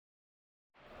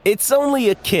It's only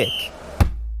a kick,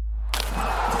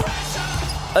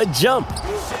 a jump,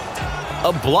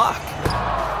 a block.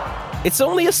 It's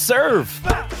only a serve.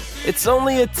 It's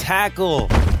only a tackle,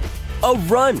 a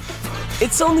run.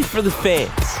 It's only for the fans.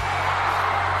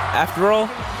 After all,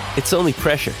 it's only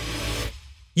pressure.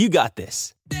 You got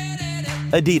this.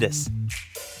 Adidas.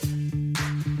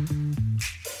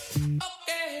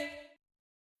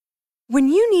 When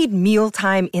you need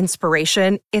mealtime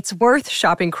inspiration, it's worth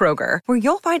shopping Kroger, where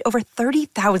you'll find over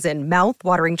 30,000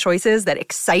 mouth-watering choices that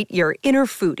excite your inner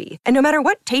foodie. And no matter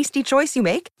what tasty choice you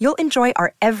make, you'll enjoy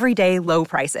our everyday low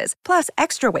prices, plus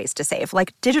extra ways to save,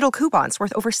 like digital coupons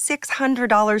worth over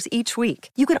 $600 each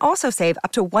week. You can also save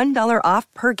up to $1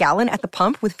 off per gallon at the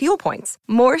pump with fuel points.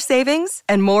 More savings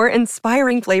and more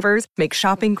inspiring flavors make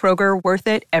shopping Kroger worth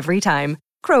it every time.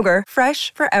 Kroger,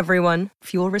 fresh for everyone.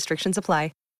 Fuel restrictions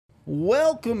apply.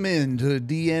 Welcome into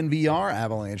DNVR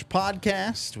Avalanche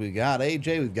Podcast. We got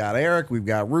AJ, we've got Eric, we've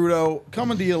got Rudo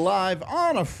coming to you live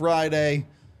on a Friday.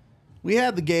 We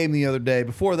had the game the other day.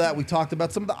 Before that, we talked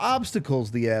about some of the obstacles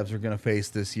the Avs are going to face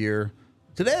this year.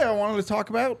 Today, I wanted to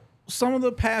talk about some of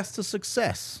the paths to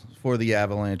success for the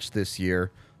Avalanche this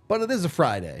year. But it is a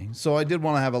Friday, so I did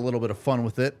want to have a little bit of fun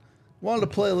with it. Wanted to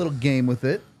play a little game with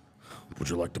it. Would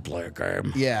you like to play a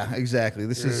game? Yeah, exactly.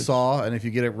 This is Saw, and if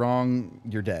you get it wrong,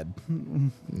 you're dead.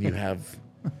 You have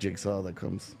Jigsaw that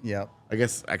comes. Yep. I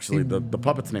guess, actually, the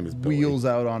puppet's name is Billy. Wheels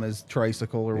out on his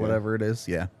tricycle or whatever it is.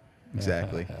 Yeah,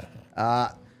 exactly.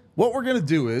 What we're going to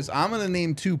do is I'm going to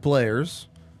name two players,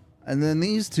 and then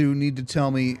these two need to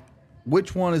tell me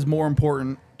which one is more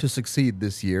important to succeed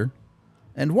this year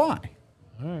and why.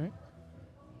 All right.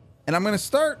 And I'm going to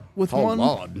start with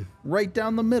one right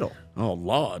down the middle. Oh,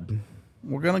 Lord.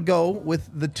 We're going to go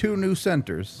with the two new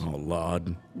centers. Oh,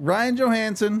 Lord. Ryan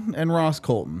Johansson and Ross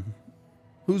Colton.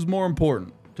 Who's more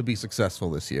important to be successful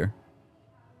this year?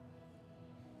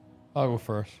 I'll go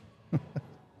first.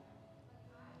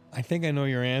 I think I know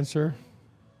your answer.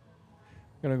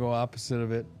 I'm going to go opposite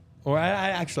of it. Or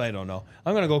I don't know.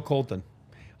 I'm going to go Colton.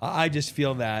 I just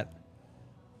feel that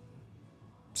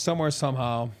somewhere,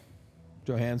 somehow,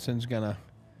 Johansson's going to,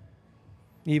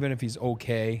 even if he's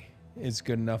okay, is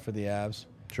good enough for the Avs.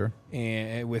 Sure.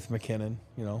 And with McKinnon,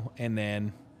 you know. And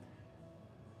then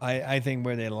I think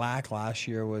where they lacked last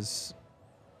year was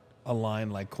a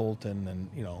line like Colton and,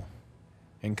 you know,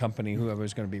 and company,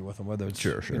 whoever's going to be with him, whether it's,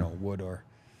 you know, Wood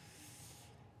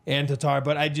and Tatar.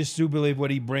 But I just do believe what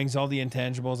he brings, all the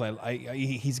intangibles.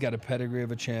 He's got a pedigree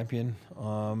of a champion.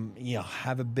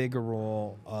 Have a bigger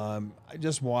role.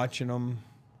 Just watching him.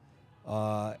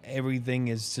 Everything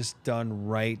is just done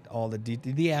right. All the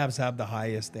Avs have the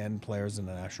highest end players in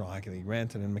the National Hockey League.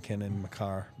 Rantanen, McKinnon,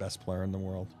 Makar, best player in the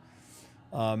world.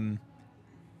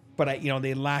 But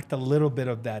they lacked a little bit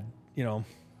of that,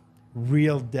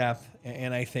 real depth.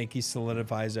 And I think he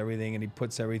solidifies everything and he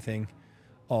puts everything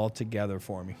all together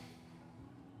for me.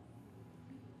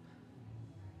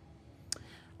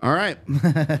 All right.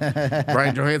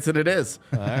 Ryan Johansson it is.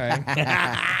 All right.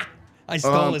 I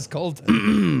stole his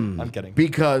Colton. I'm kidding.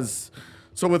 Because,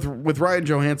 so with Ryan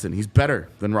Johansson, he's better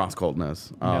than Ross Colton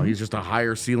is. He's just a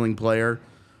higher ceiling player.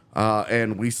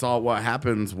 And we saw what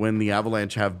happens when the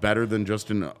Avalanche have better than just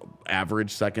an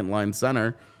average second-line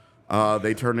center.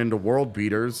 They turn into world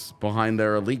beaters behind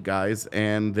their elite guys,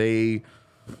 and they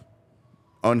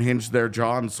unhinge their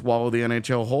jaw and swallow the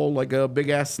NHL whole like a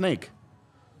big-ass snake.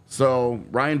 So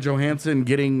Ryan Johansson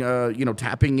getting,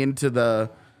 tapping into the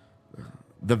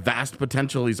vast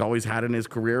potential he's always had in his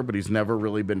career, but he's never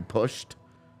really been pushed.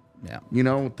 Yeah.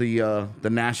 The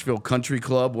Nashville Country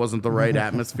Club wasn't the right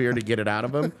atmosphere to get it out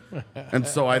of him. And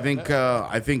so I think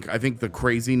the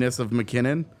craziness of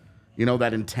McKinnon,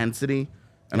 that intensity,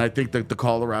 and I think that the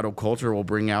Colorado culture will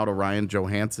bring out a Ryan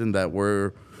Johansson that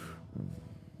we've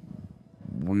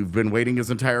been waiting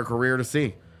his entire career to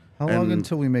see. How long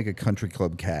until we make a Country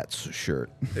Club Cats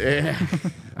shirt? Yeah,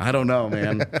 I don't know,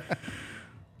 man.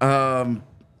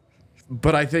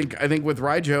 But I think with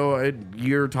Ryjo,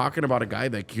 you're talking about a guy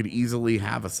that could easily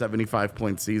have a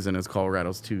 75-point season as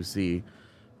Colorado's 2C,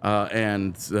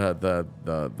 and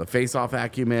the face-off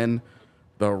acumen,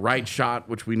 the right shot,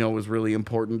 which we know is really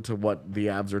important to what the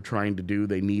Avs are trying to do.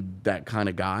 They need that kind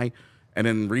of guy. And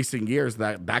in recent years,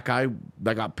 that guy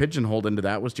that got pigeonholed into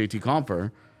that was JT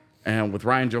Compher. And with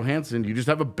Ryan Johansson, you just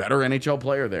have a better NHL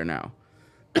player there now.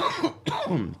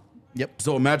 Yep.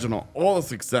 So imagine all the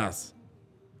success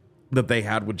that they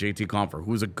had with JT Compher,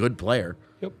 who's a good player.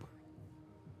 Yep.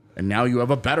 And now you have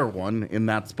a better one in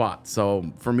that spot.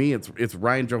 So for me, it's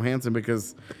Ryan Johansson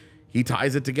because he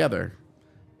ties it together.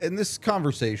 In this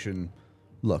conversation,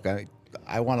 look,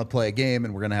 I want to play a game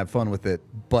and we're going to have fun with it.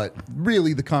 But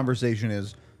really, the conversation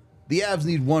is the Avs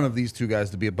need one of these two guys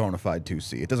to be a bona fide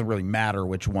 2C. It doesn't really matter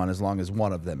which one as long as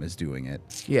one of them is doing it.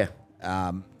 Yeah.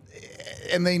 And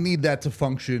they need that to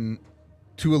function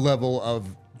to a level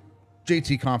of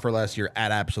JT Compher last year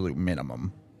at absolute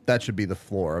minimum. That should be the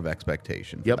floor of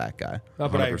expectation for that guy. No,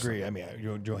 but 100%. I agree. I mean,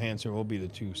 Johansson will be the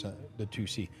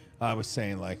 2C. I was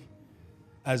saying, like,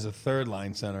 as a third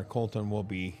line center, Colton will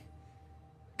be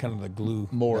kind of the glue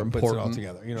more that important. puts it all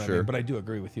together. You know what I mean? But I do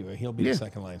agree with you. He'll be the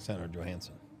second line center,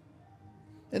 Johansson.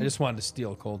 And I just wanted to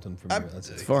steal Colton from you. That's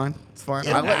it's fine. It's fine.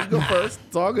 I'll let you go first.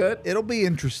 It's all good. It'll be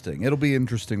interesting. It'll be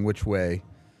interesting which way.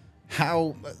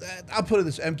 I'll put it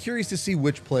this way. I'm curious to see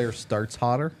which player starts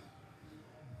hotter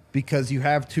because you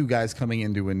have two guys coming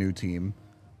into a new team.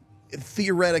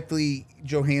 Theoretically,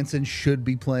 Johansson should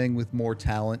be playing with more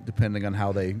talent depending on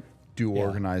how they do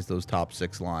organize those top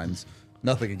six lines.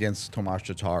 Nothing against Tomas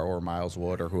Tatar or Miles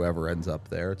Wood or whoever ends up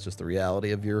there. It's just the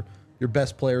reality of your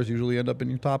best players usually end up in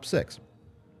your top six.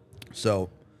 So,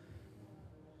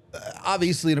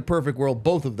 obviously, in a perfect world,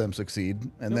 both of them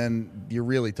succeed. And then you're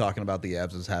really talking about the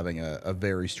Avs as having a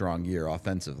very strong year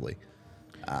offensively.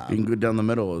 Being good down the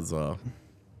middle is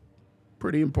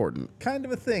pretty important. Kind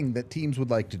of a thing that teams would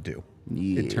like to do,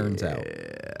 it turns out.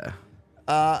 Yeah.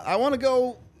 I want to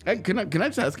go... Hey, can I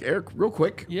just ask Eric real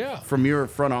quick? Yeah. From your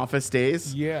front office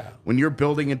days? Yeah. When you're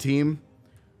building a team,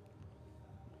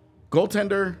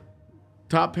 goaltender,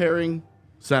 top pairing,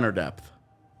 center depth.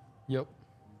 Yep.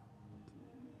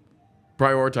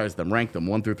 Prioritize them. Rank them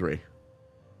 1 through 3.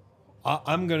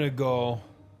 I'm going to go,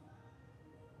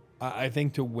 I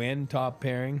think, to win top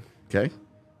pairing. Okay.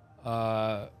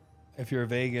 If you're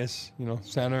Vegas,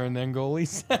 center and then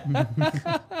goalies.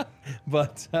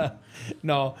 But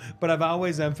no, but I've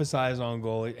always emphasized on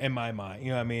goalie in my mind, you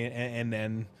know what I mean? And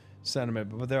then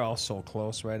sentiment, but they're all so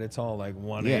close, right? It's all like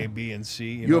 1A, B, and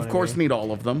C. You of course need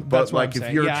all of them, but like if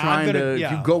you're trying to,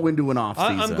 if you go into an off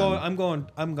season.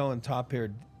 I'm going top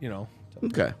paired,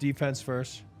 Okay. Defense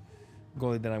first,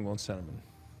 goalie, then I'm going centerman.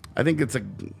 I think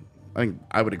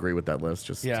I would agree with that list.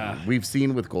 Just we've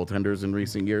seen with goaltenders in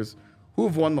recent years who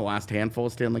have won the last handful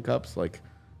of Stanley Cups, like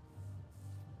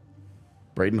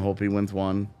Braden Holtby wins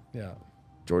one. Yeah.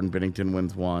 Jordan Binnington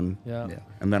wins one. Yeah.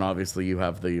 And then obviously you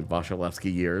have the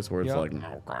Vasilevsky years where it's like,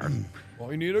 oh, God. Well,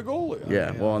 you need a goalie.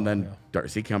 And then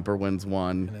Darcy Kemper wins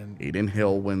one. And then Aiden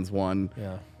Hill wins one.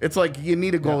 Yeah. It's like you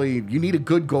need a goalie. You need a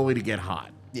good goalie to get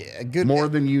hot. Yeah, good. More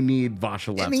than you need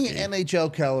Vasilevsky. Any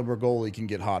NHL caliber goalie can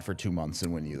get hot for 2 months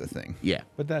and win you the thing. Yeah.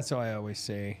 But that's why I always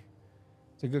say,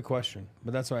 it's a good question,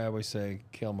 but that's why I always say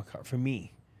Cale Makar. For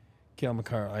me, Cale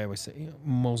Makar, I always say,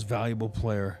 most valuable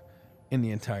player in the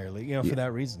entire league, for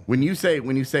that reason. When you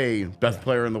say best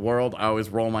player in the world, I always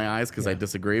roll my eyes because I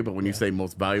disagree. But when you say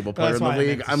most valuable player in the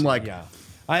league, I'm like,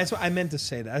 that's what I meant to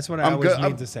say. That's what I always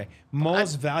mean to say.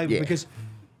 Most valuable because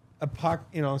a puck,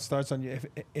 starts on you.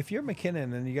 If you're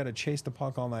McKinnon and you got to chase the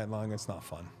puck all night long, it's not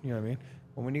fun. You know what I mean?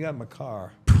 But when you got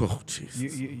Makar,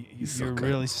 you're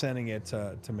really sending it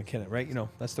to McKinnon, right?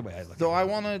 That's the way I look. So I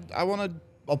want to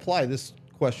apply this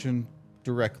question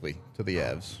directly to the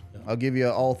Avs. I'll give you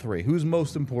all three. Who's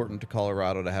most important to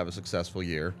Colorado to have a successful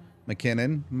year?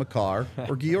 McKinnon, Makar,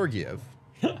 or Georgiev?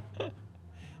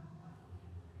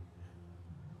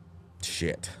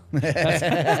 Shit.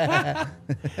 That's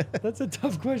a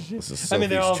tough question. This is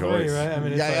they're all choice. three,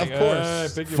 right?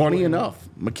 Of course. Funny enough,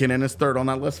 McKinnon is third on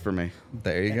that list for me.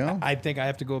 There you go. I think I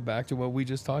have to go back to what we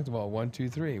just talked about, 1, 2,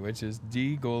 3, which is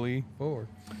D, goalie, forward.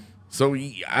 So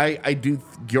I do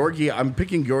Georgiev. I'm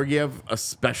picking Georgiev,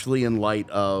 especially in light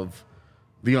of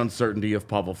the uncertainty of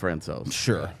Pavel Francouz.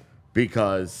 Sure.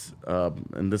 Because,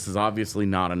 and this is obviously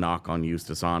not a knock on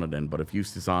Justus Onedin, but if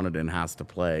Justus Onedin has to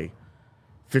play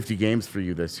 50 games for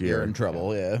you this year, you're in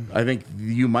trouble, yeah. I think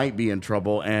you might be in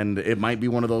trouble, and it might be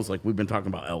one of those, like we've been talking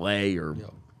about LA or,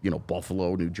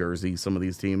 Buffalo, New Jersey, some of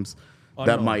these teams.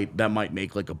 That might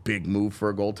make like a big move for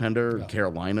a goaltender. Yeah.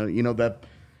 Carolina, that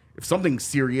if something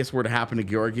serious were to happen to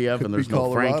Georgiev and there's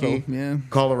no Frankie,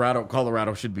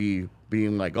 Colorado should be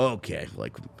being like, okay,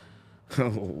 like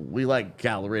we like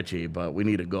Cal Ritchie, but we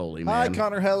need a goalie, man. Hi,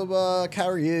 Connor Hellebuck. How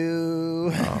are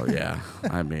you? Oh yeah,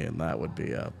 I mean that would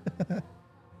be a.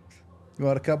 You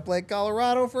want to come play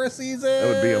Colorado for a season? That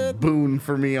would be a boon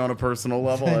for me on a personal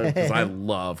level because I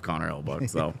love Connor Hellebuck.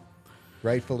 So,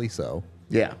 rightfully so.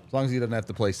 Yeah, as long as he doesn't have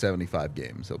to play 75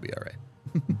 games, he'll be all right.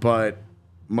 But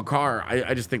Makar,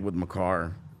 I just think with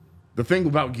Makar, the thing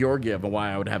about Georgiev and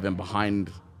why I would have him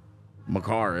behind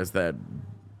Makar is that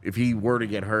if he were to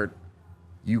get hurt,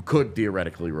 you could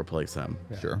theoretically replace him.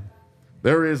 Yeah. Sure.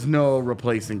 There is no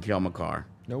replacing Cale Makar.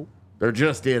 Nope. There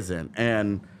just isn't.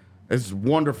 And As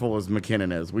wonderful as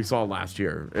McKinnon is, we saw last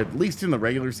year, at least in the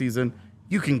regular season,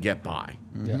 you can get by.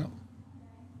 Yeah.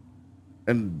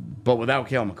 But without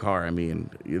Cale Makar, I mean,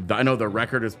 I know the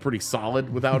record is pretty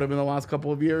solid without him in the last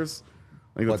couple of years.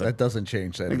 But that doesn't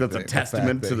change anything. I think that's a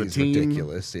testament to the he's team.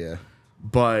 Ridiculous, yeah.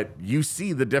 But you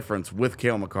see the difference with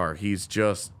Cale Makar. He's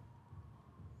just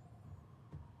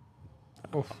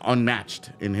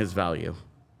unmatched in his value.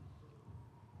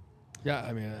 Yeah,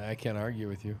 I mean, I can't argue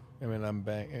with you. I mean, I'm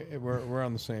back. We're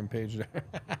on the same page there.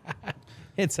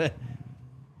 It's a.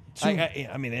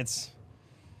 I mean, it's.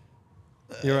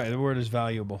 You're right. The word is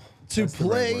valuable. To That's the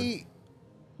right play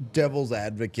devil's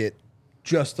advocate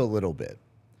just a little bit,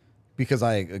 because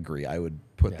I agree, I would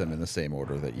put them in the same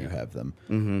order that you have them.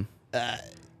 Mm-hmm.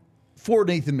 For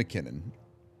Nathan McKinnon,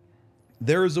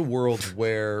 there is a world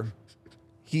where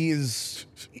he's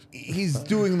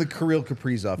doing the Kirill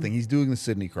Kaprizov thing. He's doing the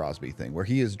Sidney Crosby thing, where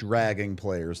he is dragging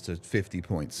players to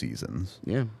 50-point seasons.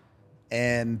 Yeah.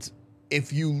 And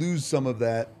if you lose some of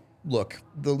that, look,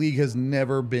 the league has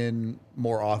never been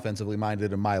more offensively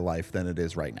minded in my life than it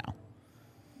is right now.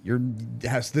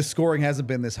 This scoring hasn't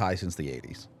been this high since the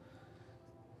 80s.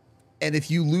 And if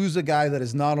you lose a guy that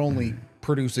is not only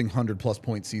producing 100-plus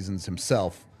point seasons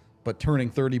himself, but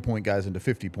turning 30-point guys into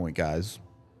 50-point guys,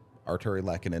 Arturi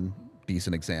Lehkonen,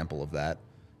 decent example of that.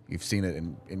 You've seen it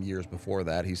in years before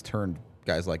that. He's turned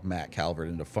guys like Matt Calvert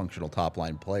into functional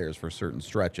top-line players for certain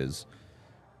stretches.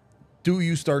 Do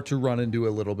you start to run into a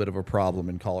little bit of a problem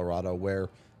in Colorado where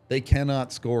they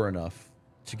cannot score enough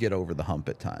to get over the hump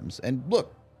at times? And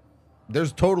look,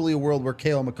 there's totally a world where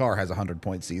Cale Makar has a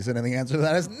 100-point season, and the answer to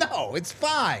that is no, it's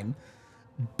fine.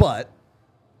 But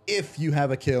if you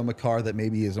have a Cale Makar that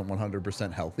maybe isn't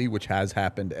 100% healthy, which has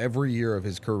happened every year of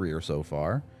his career so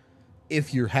far,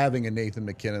 if you're having a Nathan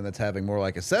McKinnon that's having more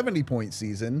like a 70-point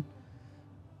season,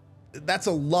 that's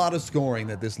a lot of scoring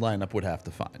that this lineup would have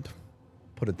to find.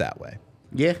 Put it that way.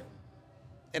 Yeah.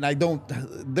 And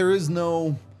there is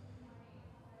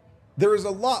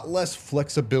a lot less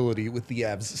flexibility with the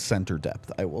Avs center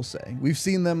depth, I will say. We've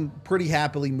seen them pretty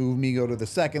happily move Migo to the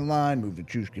second line, move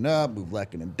Chushkin up, move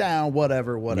Lehkonen down,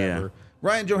 whatever. Yeah.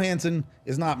 Ryan Johansson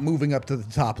is not moving up to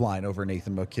the top line over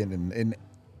Nathan McKinnon in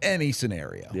any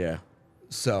scenario. Yeah.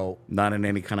 So. Not in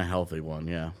any kind of healthy one,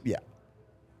 yeah. Yeah.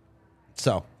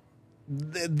 So,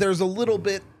 there's a little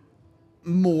bit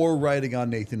more writing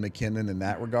on Nathan McKinnon in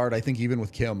that regard. I think even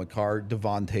with Cale Makar,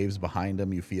 Devon Taves behind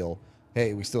him, you feel,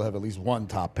 hey, we still have at least one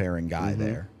top pairing guy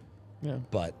there. Yeah.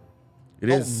 But it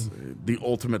is the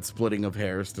ultimate splitting of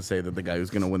hairs to say that the guy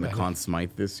who's going to win the Conn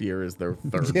Smythe this year is their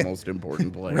third most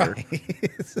important player. Right.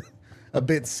 It's a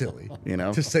bit silly,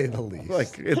 to say the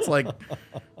least.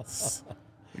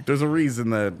 There's a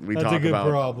reason that we That's talk a good about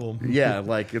problem. Yeah,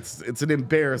 like it's an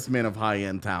embarrassment of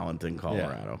high-end talent in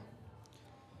Colorado. Yeah.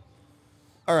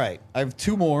 All right, I have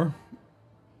two more.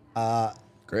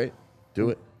 Great.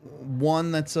 Do it.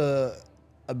 One that's a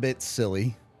bit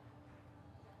silly.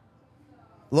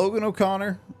 Logan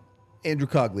O'Connor, Andrew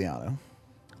Cogliano.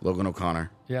 Logan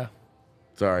O'Connor. Yeah.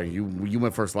 Sorry, you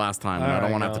went first last time, and I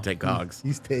don't want to have to take Cogs.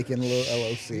 He's taking a little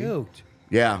LOC. Shoot.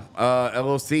 Yeah,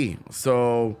 LOC.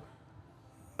 So,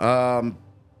 the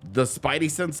Spidey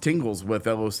sense tingles with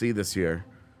LOC this year.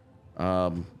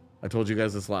 I told you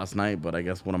guys this last night, but I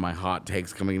guess one of my hot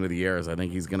takes coming into the year is I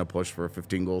think he's going to push for a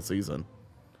 15-goal season.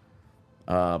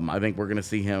 I think we're going to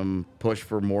see him push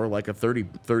for more like a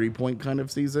 30-point kind of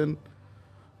season.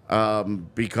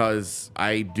 Because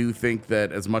I do think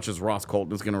that as much as Ross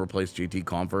Colton is going to replace JT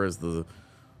Compher as the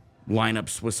lineup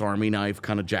Swiss Army knife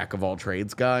kind of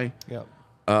jack-of-all-trades guy, Yep.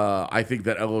 I think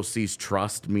that LOC's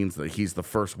trust means that he's the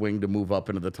first wing to move up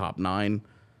into the top 9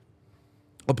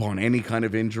 upon any kind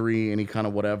of injury, any kind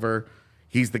of whatever.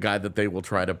 He's the guy that they will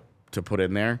try to put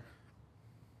in there.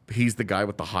 He's the guy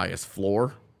with the highest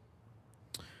floor.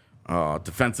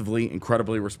 Defensively,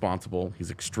 incredibly responsible.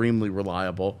 He's extremely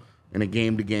reliable. In a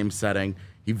game-to-game setting,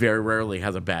 he very rarely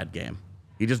has a bad game.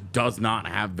 He just does not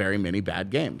have very many bad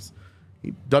games.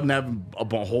 He doesn't have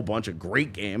a whole bunch of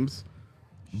great games,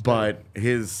 but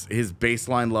his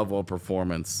baseline level of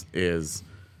performance is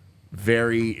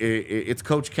it's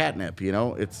coach catnip,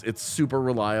 It's super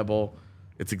reliable.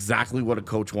 It's exactly what a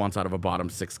coach wants out of a bottom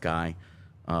 6 guy.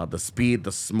 The speed,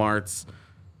 the smarts,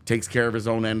 takes care of his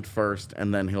own end first,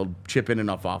 and then he'll chip in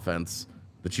enough offense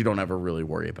that you don't ever really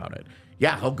worry about it.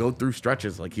 Yeah, he'll go through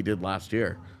stretches like he did last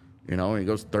year. He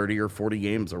goes 30 or 40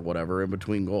 games or whatever in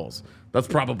between goals. That's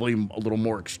probably a little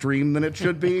more extreme than it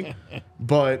should be.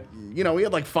 But, he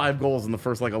had like 5 goals in the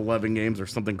first 11 games or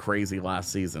something crazy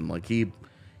last season. Like he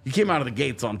came out of the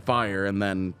gates on fire, and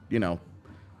then,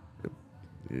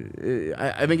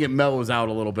 I think it mellows out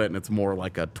a little bit, and it's more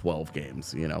like a 12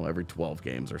 games. Every 12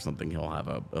 games or something, he'll have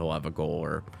a goal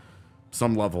or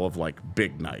some level of like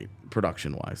big night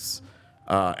production wise.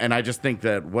 And I just think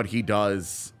that what he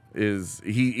does is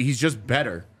he's just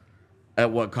better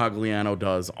at what Cogliano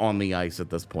does on the ice at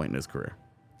this point in his career.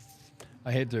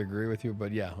 I hate to agree with you,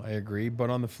 but yeah, I agree. But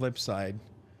on the flip side,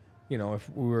 if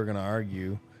we were going to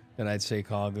argue, then I'd say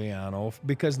Cogliano,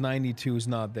 because 92 is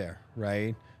not there,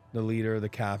 right? The leader, the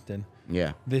captain.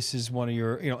 Yeah. This is one of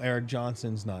your, Eric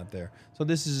Johnson's not there. So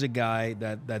this is a guy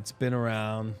that's been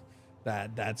around,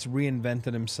 that's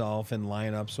reinvented himself in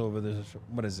lineups over the,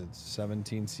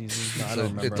 17 seasons? I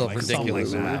don't remember. It's a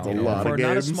ridiculous like that, amount. A lot of For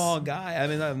not a games. small guy. I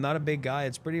mean, I'm not a big guy.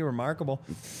 It's pretty remarkable.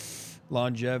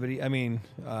 Longevity. I mean,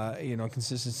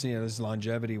 consistency and his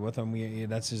longevity with him.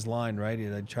 That's his line, right? He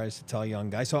tries to tell young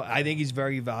guys. So I think he's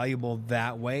very valuable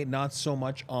that way. Not so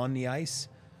much on the ice,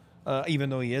 even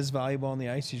though he is valuable on the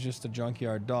ice. He's just a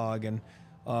junkyard dog. And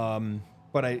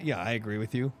but I agree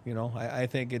with you. I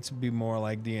think it's be more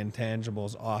like the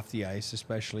intangibles off the ice,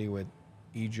 especially with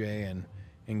EJ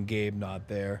and Gabe not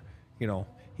there.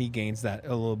 He gains that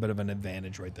a little bit of an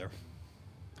advantage right there.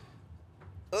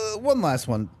 One last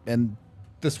one, and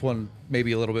this one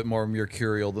maybe a little bit more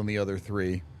mercurial than the other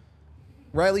three.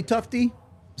 Riley Tufte,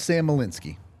 Sam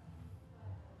Malinsky.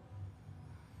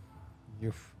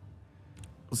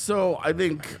 So I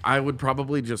think I would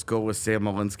probably just go with Sam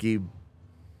Malinsky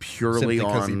purely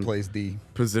because on he plays D.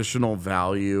 positional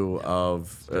value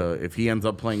of if he ends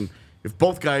up playing. If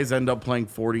both guys end up playing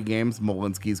 40 games,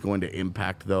 Malinsky's going to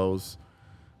impact those.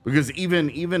 Because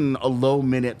even a low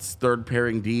minutes third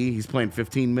pairing D, he's playing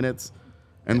 15 minutes,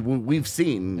 and we've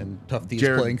seen And Tufte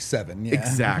is playing 7. Yeah.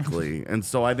 Exactly, and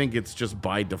so I think it's just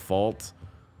by default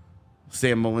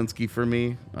Sam Malinsky for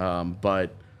me.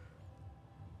 But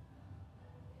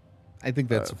I think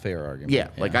that's a fair argument. yeah,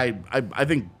 like I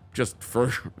think just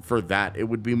for that it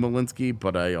would be Malinsky,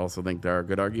 but I also think there are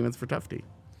good arguments for Tufte.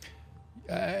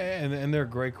 And they're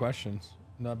great questions.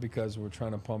 Not because we're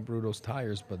trying to pump Rudo's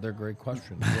tires, but they're great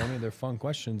questions. They're fun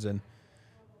questions, and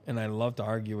I love to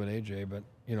argue with AJ, but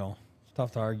it's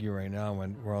tough to argue right now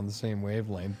when we're on the same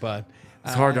wavelength. But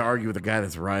It's hard to argue with a guy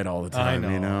that's right all the time.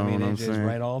 I know. I mean, what I'm AJ's saying?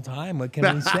 Right all the time. What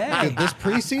can we say? This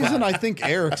preseason, I think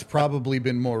Eric's probably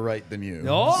been more right than you.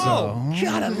 Oh,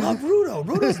 God, I love Rudo.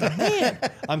 Rudo's the man.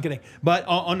 I'm kidding. But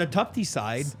on the Tufte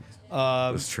side,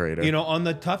 This traitor. on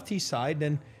the Tufte side,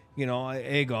 then, we're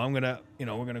going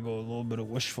to go a little bit of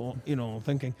wishful,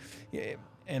 thinking. Yeah,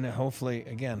 and hopefully,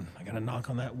 again, I got to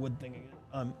knock on that wood thing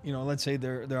again. Let's say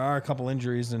there are a couple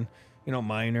injuries and,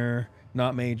 minor,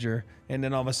 not major, and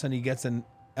then all of a sudden he gets an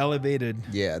elevated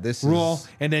role,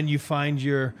 and then you find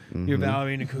your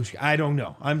Valerie Nikushka. I don't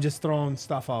know. I'm just throwing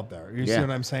stuff out there. You see what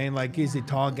I'm saying? Like, he's a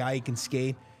tall guy, he can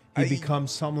skate. He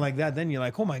becomes something like that. Then you're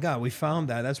like, oh my God, we found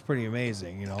that. That's pretty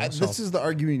amazing. This is the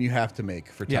argument you have to make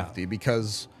for Tufte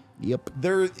because Yep.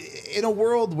 they're in a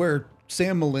world where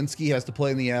Sam Malinsky has to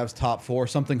play in the Avs top 4.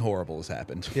 Something horrible has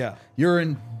happened. Yeah. You're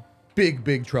in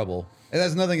big trouble. And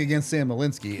that's nothing against Sam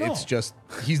Malinsky. No. It's just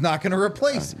he's not going to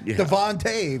replace Devon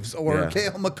Taves or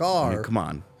Cale McCarr. I mean, come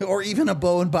on. Or even a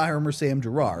Bowen Byram or Sam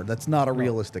Girard. That's not a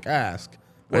realistic ask.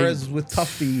 Whereas with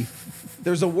Tufte,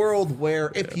 there's a world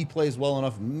where if he plays well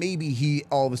enough, maybe he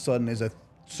all of a sudden is a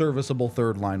serviceable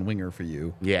third-line winger for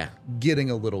you. Yeah. Getting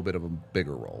a little bit of a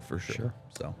bigger role for sure.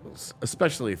 So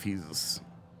Especially if he's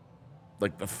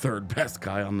like the third best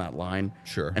guy on that line.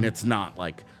 Sure. And it's not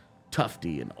like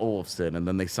Tufte and Olofsson, and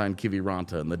then they signed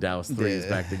Kiviranta and the Dallas Threes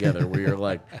back together, where you're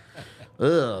like,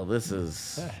 ugh, this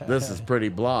is pretty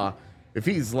blah. If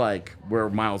he's like where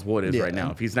Miles Wood is right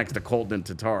now, if he's next to Colton and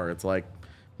Tatar, it's like,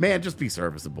 man, just be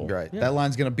serviceable. right, that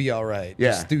line's gonna be all right.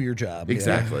 Yeah. Just do your job.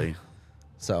 Exactly. Yeah.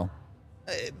 So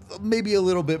maybe a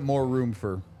little bit more room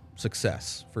for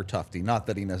success for Tufte. Not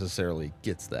that he necessarily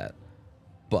gets that,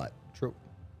 but True.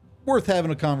 worth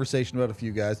having a conversation about a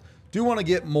few guys. Do want to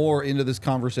get more into this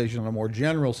conversation on a more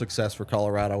general success for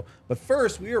Colorado. But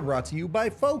first, we are brought to you by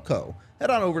FOCO. Head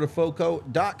on over to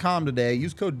FOCO.com today.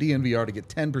 Use code DNVR to get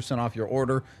 10% off your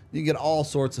order. You can get all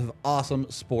sorts of awesome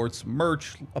sports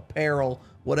merch, apparel,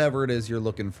 whatever it is you're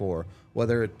looking for.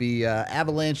 Whether it be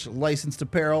Avalanche licensed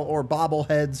apparel or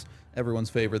bobbleheads. Everyone's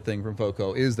favorite thing from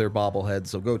FOCO is their bobbleheads,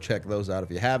 so go check those out if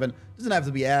you haven't. Doesn't have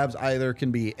to be Avs either. It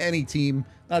can be any team,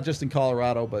 not just in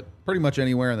Colorado, but pretty much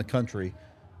anywhere in the country.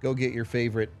 Go get your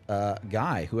favorite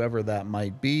guy, whoever that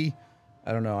might be.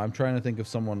 I don't know. I'm trying to think of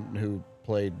someone who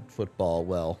played football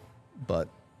well, but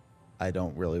I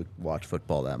don't really watch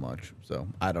football that much, so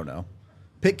I don't know.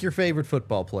 Pick your favorite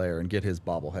football player and get his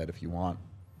bobblehead if you want.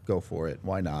 Go for it.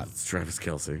 Why not? It's Travis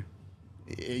Kelce.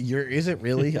 Is it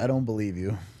really? I don't believe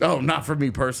you. Oh, not for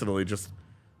me personally. Just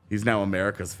he's now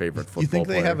America's favorite football You think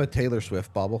they player. have a Taylor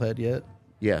Swift bobblehead yet?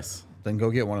 Yes. Then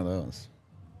go get one of those.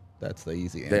 That's the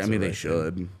easy answer. They right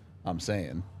should. there. I'm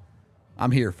saying.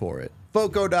 I'm here for it.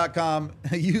 Foco.com.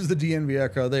 Use the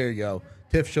DNVR code. There you go.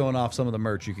 Tiff showing off some of the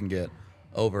merch you can get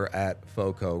over at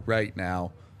Foco right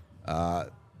now. I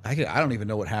don't even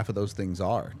know what half of those things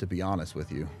are, to be honest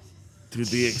with you. Dude,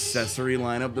 the accessory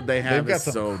lineup that they have They've got is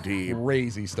some so deep.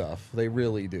 crazy stuff. They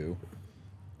really do.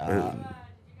 Did you guys see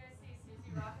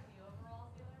Susie Rock in the overalls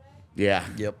the other day? Yeah.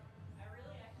 Yep. I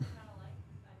actually kind of like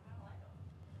them.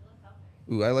 They look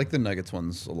comfy. Ooh, I like the Nuggets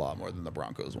ones a lot more than the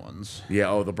Broncos ones. Yeah.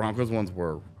 Oh, the Broncos ones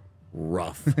were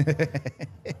rough.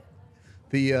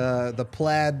 The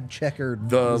plaid checkered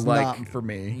The was like not for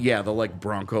me. Yeah, the like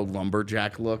Bronco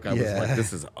lumberjack look. I was Yeah. like,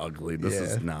 this is ugly. This Yeah.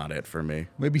 is not it for me.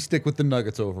 Maybe stick with the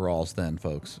Nuggets overalls then,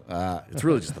 folks. It's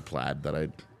really just the plaid that I.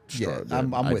 Yeah,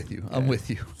 I'm with you. I'm with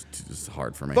you. It's just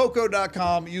hard for me.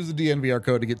 Foco.com. Use the DNVR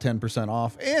code to get 10%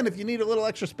 off. And if you need a little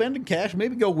extra spending cash,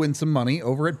 maybe go win some money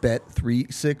over at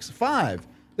Bet365.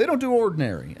 They don't do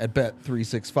ordinary at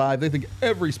Bet365. They think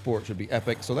every sport should be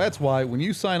epic. So that's why when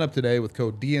you sign up today with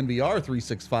code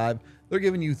DNVR365, they're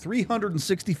giving you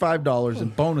 $365 in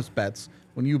bonus bets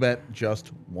when you bet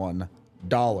just $1.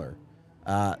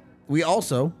 We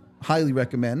also highly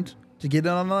recommend to get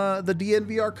in on the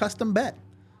DNVR custom bet.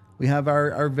 We have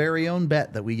our very own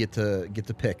bet that we get to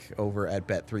pick over at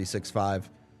Bet365,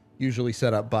 usually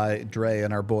set up by Dre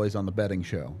and our boys on the betting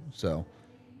show. So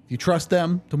if you trust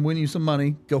them to win you some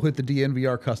money, go hit the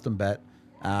DNVR custom bet.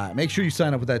 Make sure you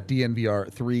sign up with that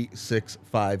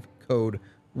DNVR365 code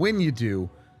when you do.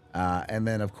 And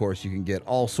then, of course, you can get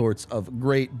all sorts of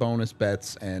great bonus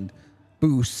bets and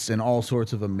boosts and all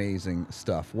sorts of amazing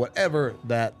stuff. Whatever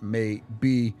that may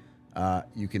be,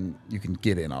 you can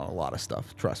get in on a lot of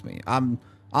stuff. Trust me. I'm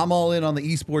all in on the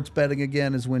esports betting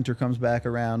again as winter comes back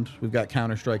around. We've got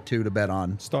Counter-Strike 2 to bet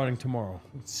on. Starting tomorrow.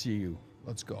 Let's see you.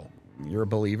 Let's go. You're a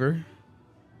believer?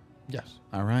 Yes.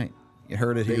 All right. You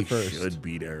heard it They here first. should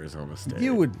beat Arizona State.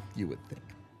 You would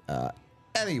think.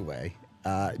 Anyway,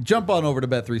 jump on over to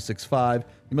Bet365.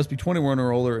 You must be 21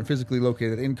 or older and physically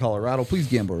located in Colorado. Please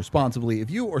gamble responsibly.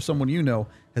 If you or someone you know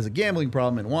has a gambling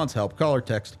problem and wants help, call or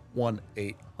text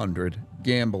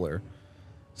 1-800-GAMBLER.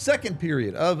 Second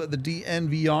period of the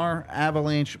DNVR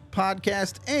Avalanche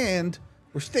podcast, and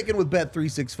we're sticking with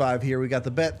Bet365 here. We got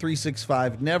the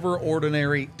Bet365 Never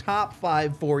Ordinary Top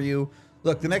 5 for you.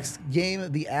 Look, the next game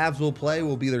the Avs will play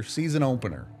will be their season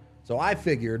opener. So I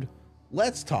figured,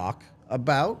 let's talk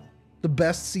about the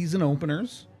best season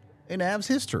openers in Avs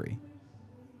history.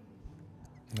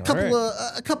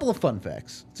 A couple of fun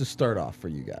facts to start off for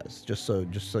you guys, just so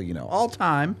you know. All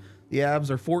time, the Avs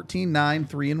are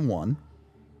 14-9-3-1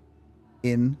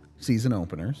 in season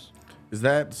openers. Is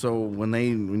that so?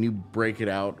 When you break it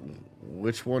out,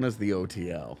 which one is the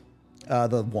OTL?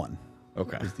 The one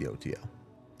Okay. is the OTL.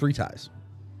 3 ties.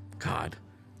 God.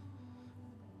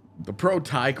 The pro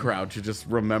tie crowd should just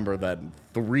remember that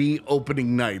 3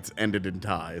 opening nights ended in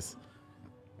ties.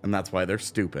 And that's why they're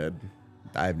stupid.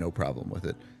 I have no problem with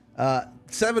it.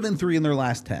 7-3 in their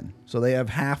last 10. So they have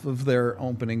half of their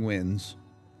opening wins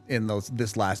in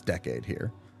this last decade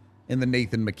here, in the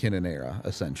Nathan McKinnon era,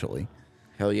 essentially.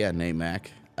 Hell yeah, Nate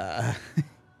Mac.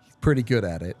 He's pretty good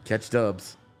at it. Catch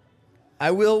dubs.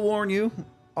 I will warn you,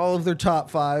 all of their top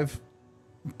 5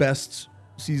 best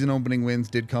season opening wins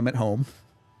did come at home,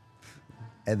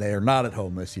 and they are not at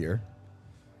home this year.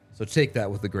 So take that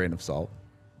with a grain of salt.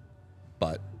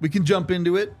 But we can jump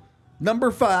into it. Number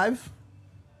 5,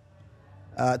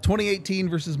 2018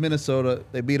 versus Minnesota.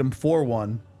 They beat them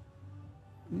 4-1.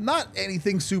 Not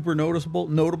anything super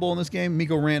notable in this game.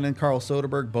 Mikko Rantanen and Carl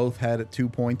Soderberg both had at 2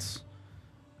 points.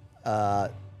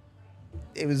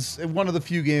 It was one of the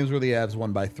few games where the Avs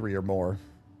won by 3 or more.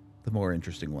 The more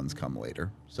interesting ones come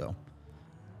later. So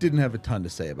didn't have a ton to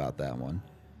say about that one.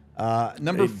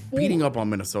 Number 4. Beating up on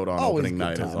Minnesota on Always opening good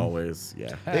night is time. always,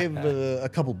 yeah. They have a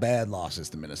couple bad losses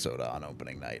to Minnesota on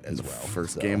opening night as well.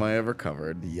 First So, game I ever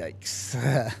covered.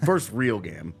 Yikes. First real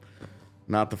game.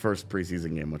 Not the first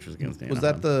preseason game, which was against Anaheim. Was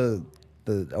that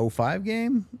the 05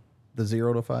 game? The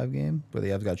 0-5 game where the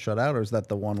Avs got shut out? Or is that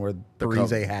the one where the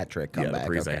Parise hat trick come back? The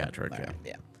Parise hat trick, All yeah. right,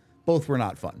 yeah. Both were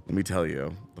not fun. Let me tell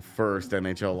you, the first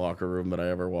NHL locker room that I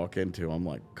ever walk into, I'm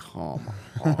like, come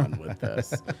on with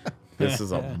this. This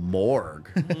is a morgue.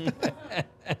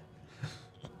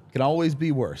 Can always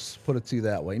be worse. Put it to you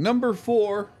that way. Number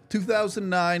 4,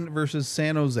 2009 versus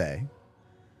San Jose.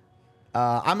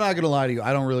 I'm not going to lie to you.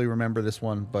 I don't really remember this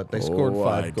one, but they scored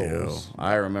 5 goals.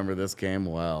 I remember this game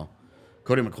well.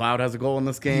 Cody McLeod has a goal in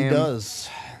this game. He does.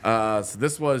 So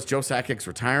this was Joe Sakic's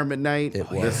retirement night. It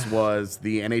was. This was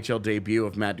the NHL debut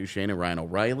of Matt Duchene and Ryan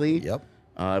O'Reilly. Yep.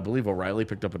 I believe O'Reilly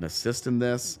picked up an assist in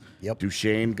this. Yep.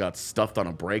 Duchene got stuffed on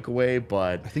a breakaway,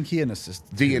 but I think he had an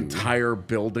assist. the too. entire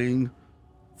building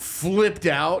flipped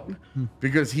out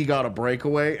because he got a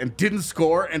breakaway and didn't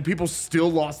score, and people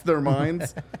still lost their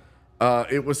minds.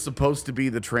 It was supposed to be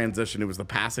the transition. It was the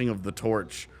passing of the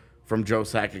torch from Joe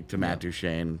Sakic to Matt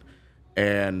Duchene.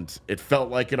 And it felt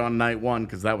like it on night one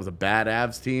because that was a bad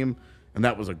Avs team, and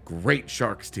that was a great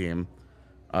Sharks team,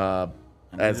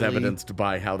 as evidenced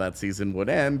by how that season would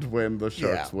end when the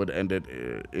Sharks would end it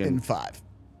in 5.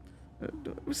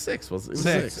 It was 6, was it? It was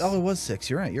Six. 6. Oh, it was 6.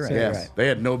 You're right. You're right. Yes. You're right. They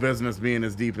had no business being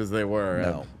as deep as they were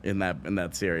No. in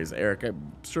that series. Eric,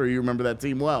 I'm sure you remember that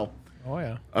team well. Oh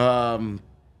yeah.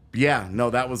 Yeah, no,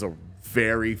 that was a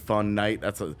very fun night.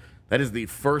 That is the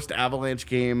first Avalanche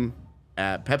game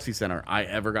at Pepsi Center I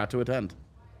ever got to attend.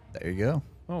 There you go.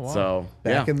 Oh wow. So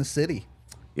Back yeah, in the city.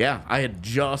 yeah, I had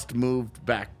just moved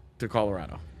back to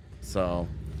Colorado, so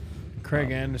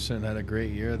Craig Anderson had a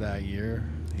great year that year,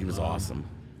 he was awesome.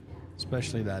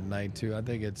 especially that night too. I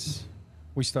think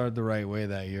we started the right way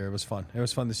that year. It was fun. It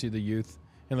was fun to see the youth,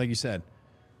 and like you said,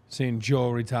 seeing Joe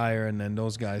retire and then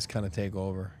those guys kind of take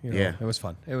over. You know, Yeah. it was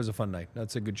fun. It was a fun night.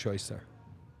 That's a good choice there.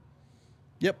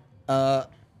 Yep.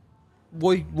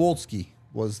 Wolski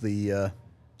was the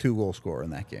 2-goal scorer in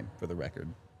that game, for the record.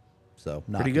 So,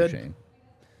 not Pretty good. Duchene.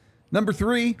 Number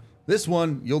 3, this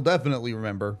one you'll definitely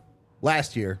remember.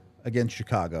 Last year against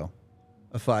Chicago,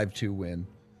 a 5-2 win.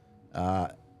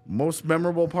 Most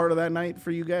memorable part of that night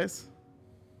for you guys?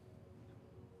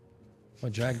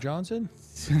 What, Jack Johnson?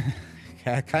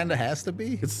 Kind of has to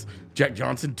be. It's Jack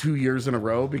Johnson 2 years in a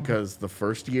row because the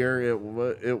first year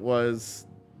it was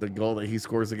the goal that he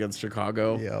scores against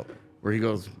Chicago. Yep. Where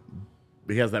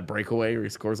he has that breakaway where he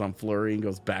scores on Fleury and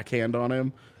goes backhand on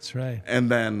him. That's right. And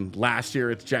then last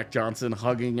year it's Jack Johnson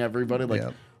hugging everybody. Like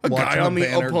Yep. a Watching guy on the the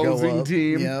banner go opposing up.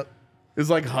 team Yep. is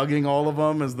like hugging all of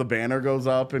them as the banner goes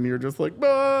up and you're just like,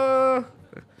 bah!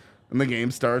 And the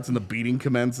game starts and the beating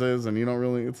commences and you don't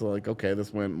really, it's like, okay,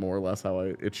 this went more or less how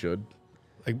it should.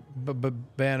 Like, but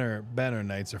banner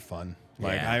nights are fun.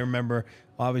 Like Yeah. I remember,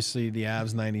 obviously the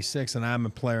Avs '96, and I'm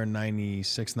a player in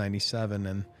 '96, '97,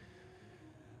 and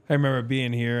I remember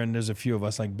being here, and there's a few of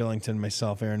us like Billington,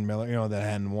 myself, Aaron Miller, that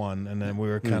hadn't won, and then we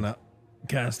were kind of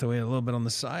cast away a little bit on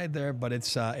the side there. But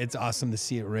it's awesome to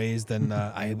see it raised, and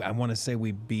I want to say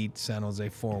we beat San Jose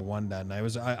 4-1 that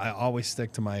night. I always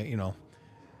stick to my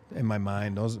in my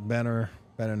mind, those banner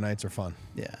nights are fun.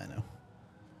 Yeah, I know.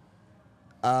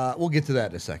 We'll get to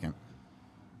that in a second.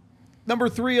 Number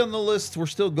 3 on the list, we're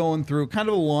still going through kind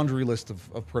of a laundry list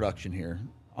of production here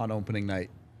on opening night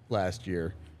last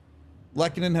year.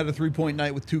 Lehkonen had a 3-point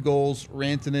night with 2 goals.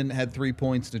 Rantanen had 3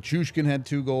 points. Nichushkin had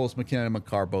 2 goals. McKinnon and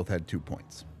Makar both had 2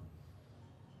 points.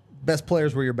 Best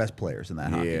players were your best players in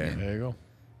that hockey game. There you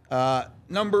go.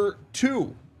 Number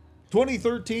 2,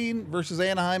 2013 versus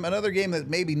Anaheim. Another game that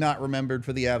maybe not remembered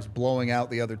for the Avs blowing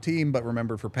out the other team, but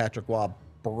remembered for Patrick Waugh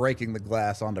breaking the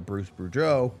glass onto Bruce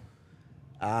Boudreau.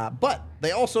 But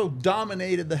they also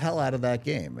dominated the hell out of that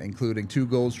game, including 2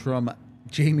 goals from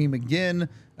Jamie McGinn,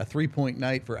 a 3-point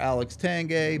night for Alex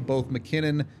Tanguay. Both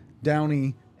McKinnon,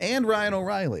 Downey, and Ryan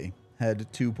O'Reilly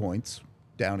had 2 points.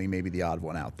 Downey maybe the odd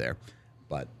one out there.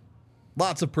 But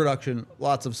lots of production,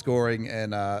 lots of scoring,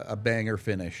 and a banger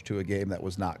finish to a game that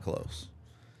was not close.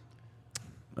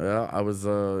 Yeah, I was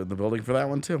in the building for that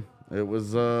one too. It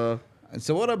was And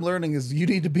so what I'm learning is you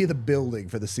need to be the building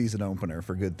for the season opener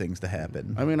for good things to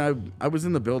happen. I mean, I was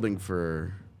in the building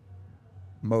for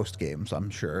Most games, I'm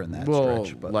sure, in that well,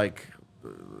 stretch. But like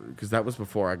because that was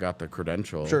before I got the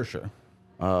credential. sure.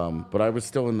 But I was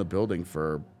still in the building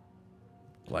for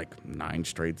like 9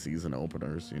 straight season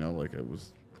openers. Like it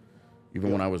was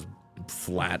even when I was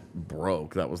flat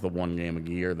broke. That was the one game a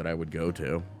year that I would go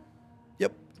to.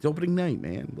 Yep. It's opening night,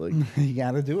 man. Like You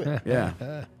got to do it.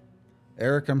 yeah,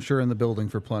 Eric, I'm sure in the building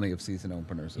for plenty of season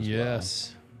openers as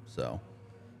Yes. well. So,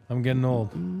 I'm getting old.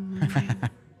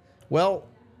 well,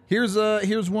 here's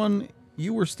one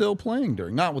you were still playing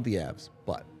during, not with the Avs,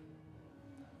 but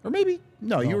or maybe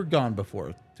no, you were gone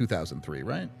before 2003,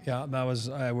 right? Yeah,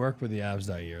 I worked with the Avs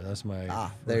that year. That's my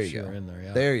There first you year go. in there.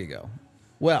 Yeah. There you go.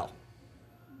 Well,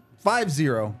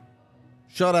 5-0,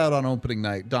 shutout on opening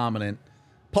night, dominant.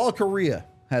 Paul Correa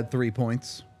had 3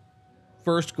 points.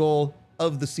 First goal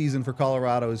of the season for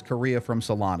Colorado is Correa from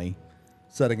Solani,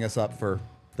 setting us up for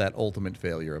that ultimate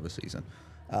failure of a season.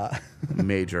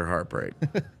 major heartbreak.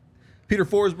 Peter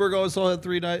Forsberg also had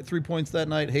 3 points that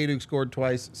night. Hayduk scored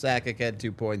twice. Sakic had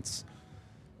 2 points.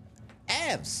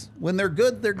 Avs, when they're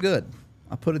good, they're good.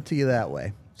 I'll put it to you that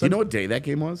way. Do you know what day that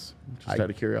game was? Just out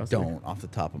of curiosity. Don't off the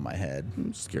top of my head.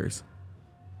 I'm just curious.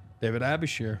 David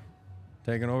Abishir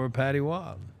taking over Patty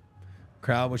Waugh.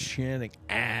 Crowd was chanting,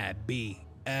 Abby,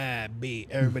 Abby.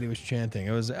 Everybody was chanting.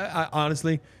 It was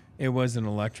honestly, it was an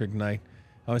electric night.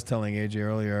 I was telling AJ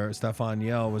earlier, Stefan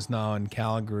Yell was now in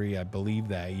Calgary, I believe,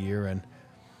 that year, and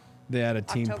they had a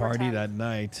team October party 10th.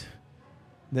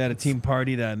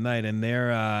 that night. And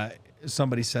there,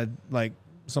 somebody said, like,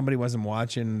 somebody wasn't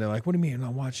watching. They're like, what do you mean you're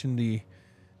not watching the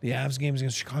Avs games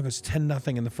against Chicago? It's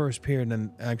 10-0 in the first period,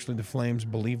 and actually the Flames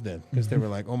believed it because they were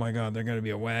like, oh my God, they're going to be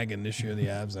a wagon this year, the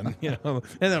Avs, and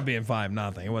ended up being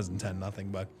 5-0. It wasn't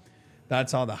 10-0, but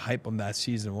that's all the hype on that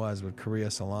season was with Korea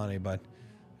Solani, but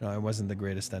it wasn't the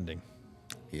greatest ending.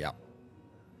 Yeah.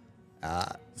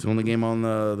 It's the only game on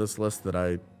this list that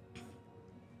I.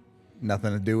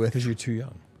 Nothing to do with. Because you're too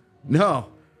young. No.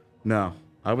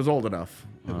 I was old enough.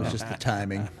 It was just the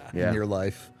timing Yeah. in your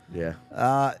life. Yeah.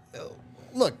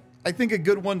 Look, I think a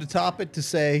good one to top it to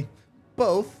say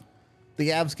both the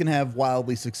Avs can have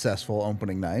wildly successful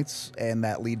opening nights and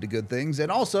that lead to good things.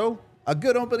 And also, a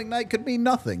good opening night could mean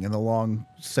nothing in the long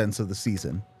sense of the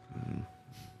season.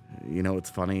 It's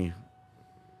funny.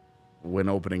 When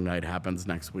opening night happens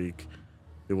next week,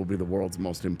 it will be the world's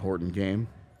most important game.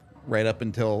 Right up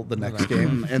until the next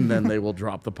game. And then they will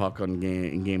drop the puck in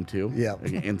game 2 Yep.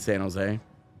 in San Jose. And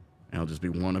it'll just be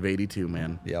one of 82,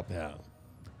 man. Yep. Yeah.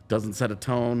 Doesn't set a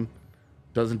tone,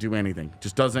 doesn't do anything.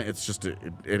 Just doesn't. It's just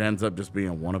it ends up just being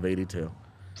a one of 82.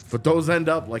 But those end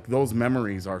up like those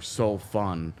memories are so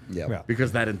fun. Yep. Yeah.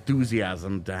 Because that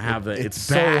enthusiasm to have it's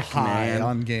so back, high man.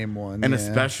 on game one. And yeah.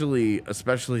 especially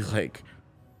like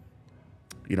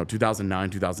 2009,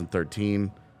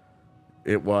 2013,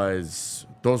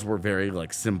 those were very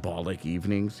like symbolic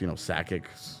evenings.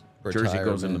 Sakic's jersey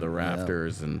goes into the Retirement,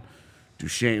 rafters and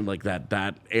Duchesne, like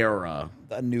that era.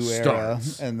 a new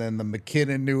starts. era, and then the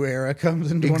McKinnon new era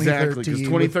comes in Exactly, 2013. because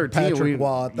with 2013, Patrick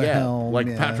Waugh at the helm. like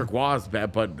yeah. Patrick Waugh is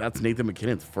bad, but that's Nathan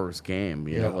McKinnon's first game.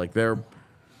 You know, Yeah. like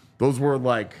those were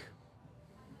like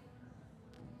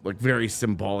very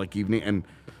symbolic evening, and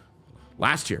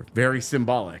last year very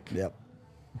symbolic. Yep.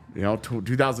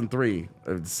 2003,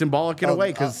 symbolic in a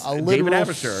way because a David literal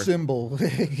Abishur, symbol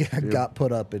got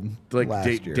put up in like last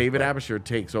year. David Abishur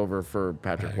takes over for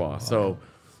Patrick Waugh. So,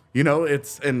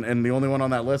 it's and the only one on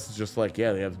that list is just like,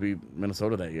 yeah, they have to be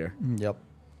Minnesota that year. Yep.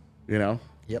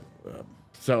 Yep.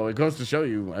 So it goes to show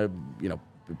you,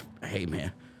 hey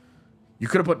man, you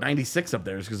could have put 96 up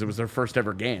there because it was their first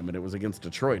ever game and it was against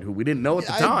Detroit, who we didn't know at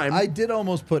the time. I did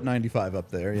almost put 95 up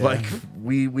there. Yeah. Like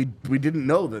we didn't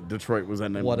know that Detroit was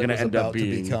going what it to was end up about to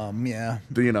being become. Yeah.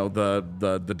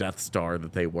 the Death Star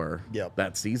that they were Yep.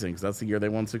 that season, because that's the year they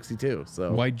won 62.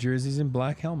 So White jerseys and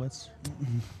black helmets.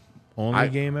 Only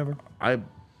game ever.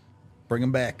 Bring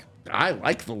them back. I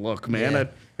like the look, man. Yeah.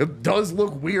 It does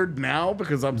look weird now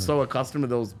because I'm so accustomed to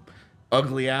those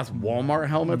ugly ass Walmart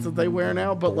helmets that they wear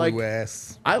now. But Blue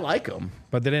ass. I like them.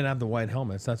 But they didn't have the white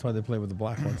helmets. That's why they played with the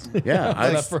black ones. Yeah, I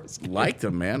That first liked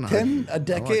them, man. Can a I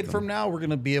decade like them. from now, we're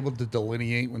going to be able to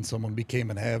delineate when someone became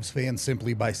an Avs fan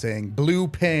simply by saying blue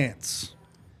pants?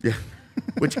 Yeah.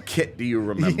 Which kit do you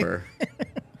remember?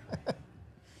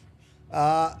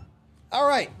 All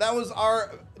right, that was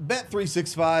our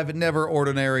Bet365 Never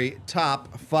Ordinary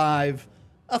Top 5.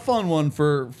 A fun one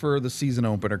for the season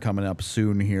opener coming up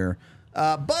soon here.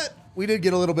 But we did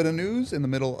get a little bit of news in the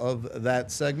middle of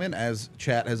that segment, as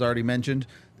chat has already mentioned.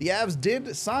 The Avs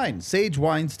did sign Sage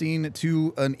Weinstein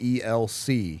to an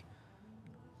ELC.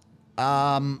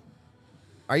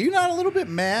 Are you not a little bit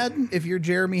mad if you're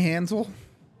Jeremy Hansel?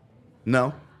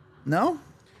 No. No?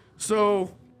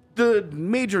 So the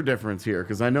major difference here,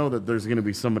 because I know that there's going to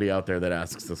be somebody out there that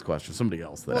asks this question, somebody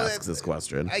else that asks this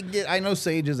question. I know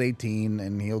Sage is 18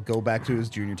 and he'll go back to his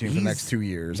junior team for the next 2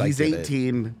 years. He's I get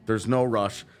 18. There's no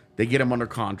rush. They get him under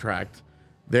contract.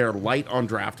 They're light on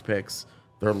draft picks.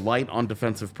 They're light on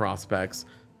defensive prospects.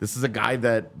 This is a guy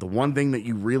that the one thing that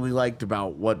you really liked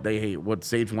about what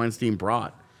Sage Weinstein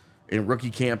brought in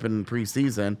rookie camp and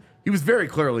preseason, he was very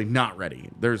clearly not ready.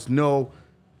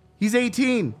 He's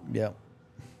 18. Yeah.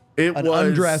 It An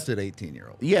was undrafted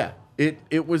 18-year-old. Yeah,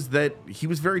 it was that he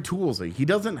was very toolsy. He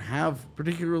doesn't have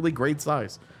particularly great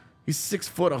size. He's 6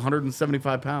 foot,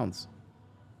 175 pounds.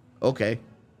 Okay.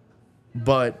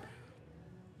 But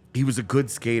he was a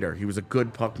good skater. He was a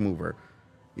good puck mover.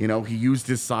 He used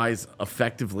his size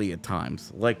effectively at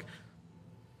times. Like,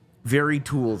 very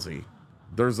toolsy.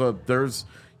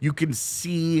 You can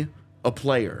see a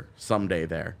player someday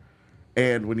there.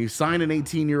 And when you sign an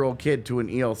 18-year-old kid to an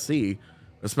ELC,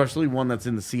 especially one that's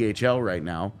in the CHL right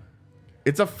now,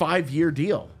 It's a 5-year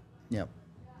deal Yep.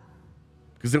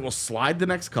 because it will slide the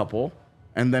next couple,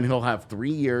 and then he'll have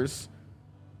 3 years.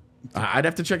 I'd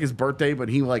have to check his birthday, but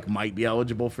he might be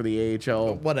eligible for the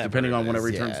AHL, Whatever depending it on whenever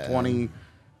is, he turns yeah. 20.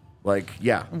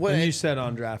 Yeah. And you said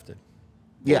undrafted.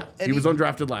 Yeah, and he was even-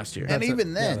 undrafted last year. And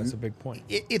even then, that's a big point.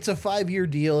 It's a 5-year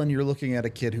deal, and you're looking at a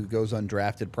kid who goes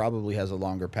undrafted, probably has a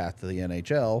longer path to the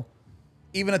NHL.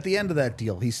 Even at the end of that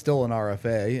deal, he's still an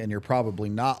RFA, and you're probably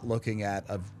not looking at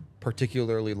a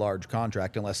particularly large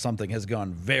contract unless something has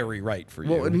gone very right for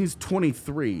you. Well, and he's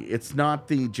 23. It's not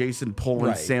the Jason Poland,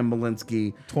 Right. Sam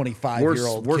Malinsky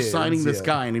 25-year-old We're kids, signing this yeah.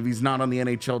 guy, and if he's not on the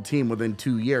NHL team within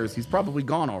 2 years, he's probably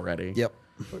gone already. Yep.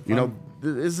 You know,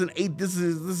 this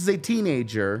is a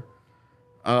teenager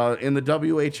in the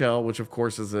WHL, which of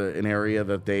course is an area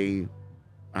that they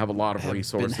have a lot of Been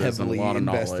resources and a heavily lot of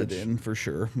invested knowledge in, for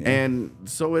sure. Yeah. And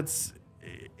so it's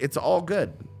all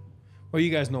good. Well, you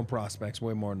guys know prospects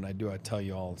way more than I do. I tell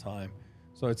you all the time.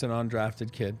 So it's an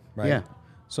undrafted kid, right? Yeah.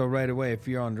 So right away, if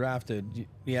you're undrafted,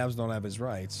 the Avs don't have his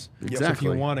rights. So if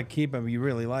Exactly. you want to keep him, you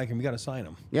really like him, you got to sign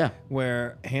him. Yeah.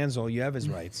 Where Hansel, you have his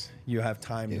rights. You have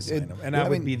time to sign him. And I that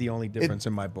would mean, be the only difference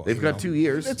in my book. They've got 2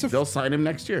 years. It's a- They'll sign him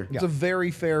next year. It's a very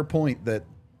fair point that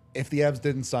if the Avs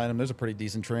didn't sign him, there's a pretty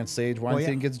decent chance Sage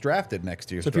Weinstein gets drafted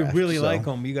next year's So if you draft. really like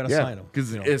him, you got to Yeah, sign him.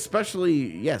 because especially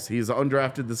he's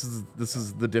undrafted. This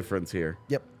is the difference here.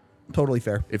 Yep, totally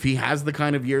fair. If he has the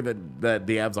kind of year that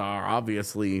the Avs are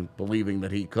obviously believing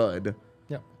that he could,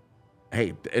 Yep.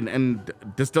 hey, and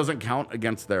this doesn't count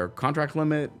against their contract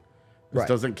limit. This Right.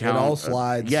 doesn't It count. all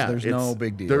slides. There's no it's-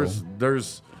 big deal.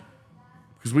 There's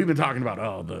because we've been talking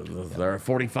about they're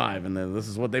 45 and this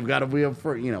is what they've got to be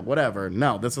for whatever.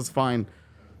 No, this is fine.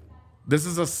 This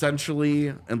is essentially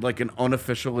an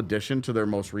unofficial addition to their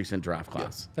most recent draft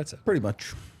class That's it. Pretty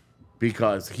much.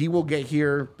 because he will get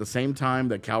here the same time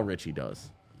that Cal Ritchie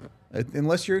does.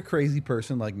 Unless you're a crazy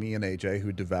person like me and AJ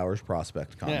who devours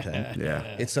prospect content. Yeah.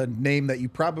 It's a name that you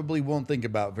probably won't think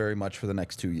about very much for the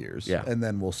next 2 years. Yeah. And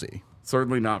then we'll see.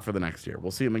 Certainly not for the next year.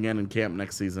 We'll see him again in camp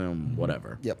next season,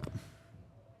 whatever. Yep.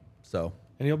 So,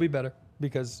 And he'll be better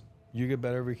because you get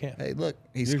better every camp. hey, look,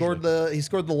 he Usually.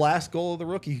 scored the last goal of the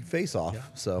rookie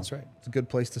face-off. So that's right. It's a good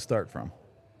place to start from.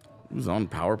 He was on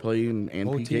power play and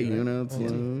OT, PK right? units. OT.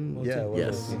 Yeah. well,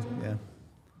 Yes. Yeah.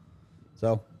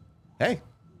 So, hey,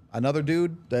 another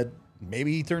dude that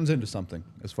maybe he turns into something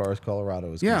as far as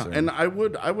Colorado is Yeah, concerned. and I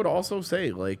would also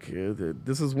say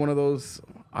this is one of those.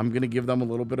 I'm going to give them a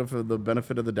little bit of the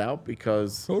benefit of the doubt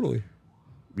because Totally.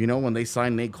 when they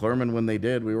signed Nate Klurman when they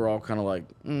did, we were all kind of like,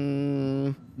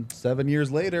 7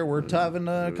 years later, we're having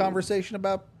a conversation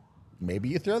about maybe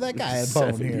you throw that guy a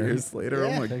bone 7 here. years later.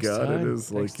 Yeah. Oh my Takes god, time. it is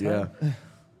Takes like time.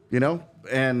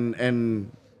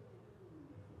 and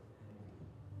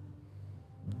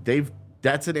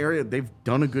that's an area they've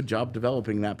done a good job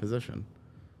developing that position.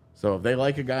 So if they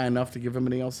like a guy enough to give him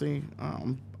an ELC,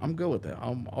 I'm good with that.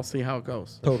 I'll see how it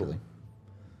goes. Totally.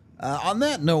 On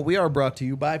that note, we are brought to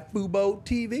you by Fubo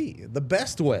TV, the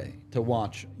best way to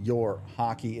watch your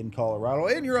hockey in Colorado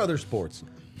and your other sports,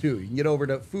 too. You can get over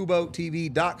to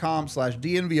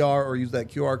FuboTV.com/DNVR or use that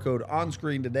QR code on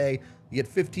screen today. You get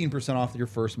 15% off your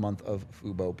first month of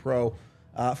Fubo Pro.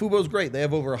 Fubo's great. They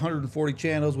have over 140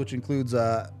 channels, which includes,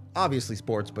 obviously,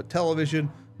 sports, but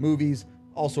television, movies,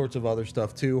 all sorts of other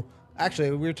stuff, too. Actually,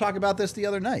 we were talking about this the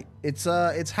other night. It's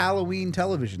Halloween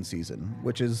television season,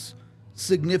 which is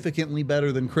significantly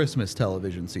better than Christmas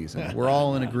television season. We're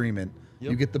all in agreement.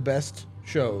 You get the best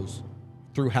shows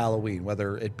through Halloween,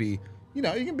 whether it be, you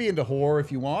can be into horror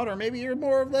if you want, or maybe you're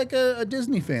more of like a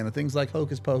Disney fan of things like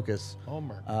Hocus Pocus.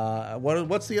 Homer.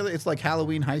 What's the other? It's like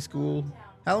Halloween High School.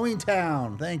 Halloween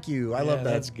Town. Thank you. I love that.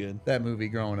 that's good. That movie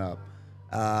growing up.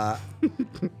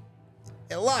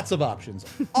 Lots of options,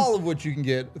 all of which you can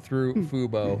get through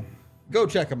Fubo. Go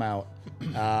check them out.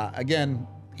 Again,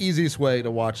 easiest way to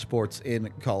watch sports in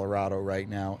Colorado right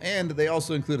now. And they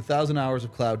also include 1,000 hours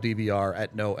of cloud DVR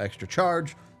at no extra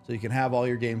charge. So you can have all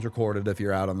your games recorded if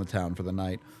you're out on the town for the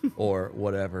night or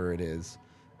whatever it is.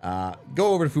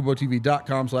 Go over to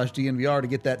FuboTV.com/DNVR to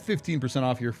get that 15%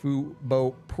 off your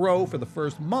Fubo Pro for the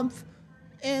first month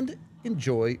and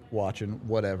enjoy watching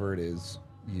whatever it is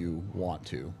you want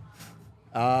to.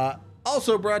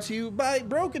 Also brought to you by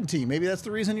Broken Team. Maybe that's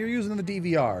the reason you're using the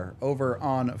DVR over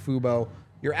on Fubo.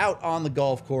 You're out on the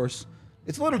golf course.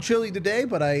 It's a little chilly today,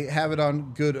 but I have it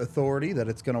on good authority that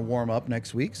it's going to warm up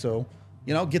next week. So,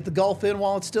 get the golf in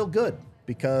while it's still good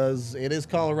because it is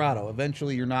Colorado.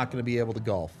 Eventually, you're not going to be able to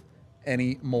golf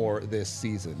anymore this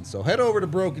season. So head over to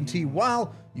Broken Tee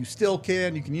while you still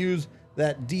can. You can use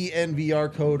that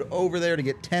DNVR code over there to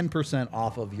get 10%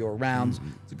 off of your rounds.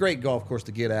 It's a great golf course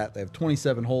to get at. They have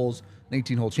 27 holes, an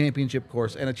 18-hole championship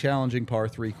course, and a challenging par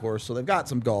 3 course. So they've got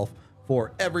some golf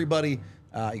for everybody.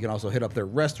 You can also hit up their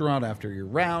restaurant after your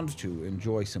round to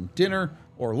enjoy some dinner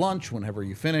or lunch whenever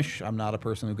you finish. I'm not a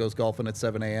person who goes golfing at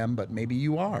 7 a.m., but maybe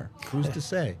you are. Who's to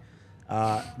say?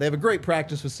 They have a great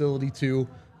practice facility, too.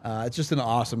 It's just an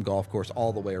awesome golf course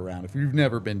all the way around. If you've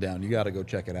never been down, you got to go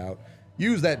check it out.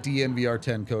 Use that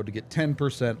DNVR10 code to get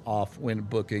 10% off when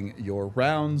booking your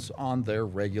rounds on their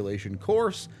regulation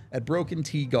course at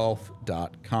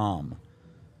BrokenTeeGolf.com.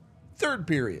 Third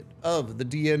period of the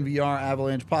DNVR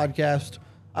Avalanche podcast.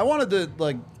 I wanted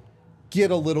to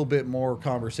get a little bit more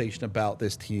conversation about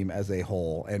this team as a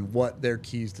whole and what their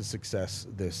keys to success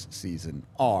this season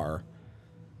are.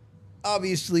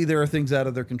 Obviously, there are things out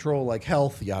of their control like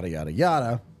health, yada, yada,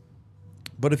 yada.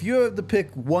 But if you have to pick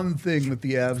one thing that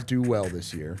the Avs do well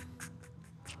this year,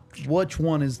 which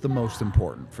one is the most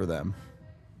important for them?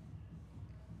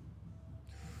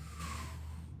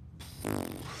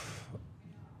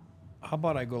 How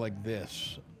about I go like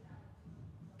this?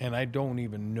 And I don't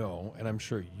even know, and I'm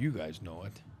sure you guys know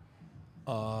it.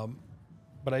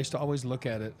 But I used to always look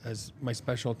at it as my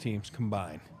special teams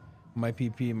combined, my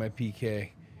PP and my PK,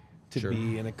 to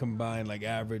be in a combined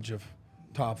average of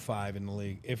top 5 in the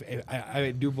league. If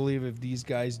I do believe if these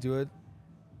guys do it,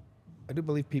 I do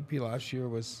believe PP last year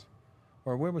was,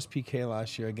 or where was PK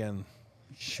last year again?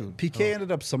 Shoot, PK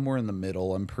ended up somewhere in the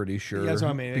middle, I'm pretty sure. Yeah, that's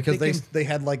what I mean. Because they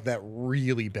had that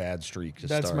really bad streak to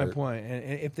start. That's my point.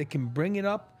 And if they can bring it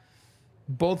up,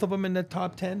 both of them in the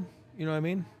top 10, you know what I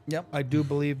mean? Yep. I do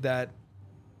believe that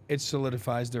it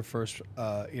solidifies their first,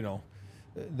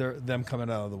 them coming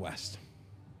out of the West.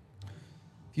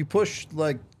 If you push,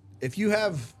 if you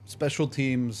have special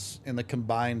teams in the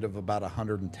combined of about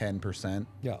 110%,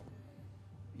 Yeah.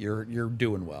 you're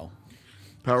doing well.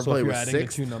 Power So play if you're was adding the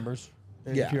 6th. two numbers,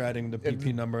 Yeah. if you're adding the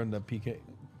PP number and the PK.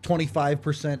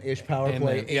 25%-ish power and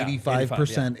play, then,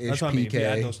 85%-ish That's what I mean. If you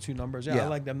add PK. those two numbers, Yeah. I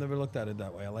like them. Never looked at it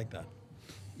that way. I like that.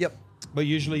 Yep. But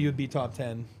usually you'd be top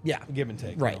 10. Yeah. Give and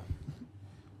take. Right.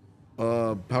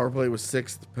 Power play was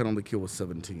 6th. Penalty kill was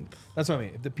 17th. That's what I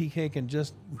mean. If the PK can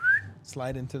just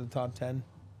slide into the top 10,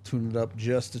 Tune it up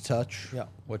just a touch. Yeah.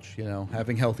 Which,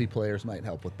 having healthy players might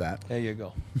help with that. there you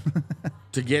go.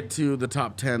 To get to the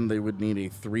top 10, they would need a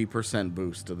 3%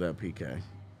 boost to that PK.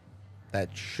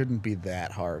 That shouldn't be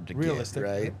that hard to Realistic, get,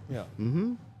 right? Yeah.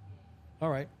 Mm-hmm. All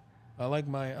right. I like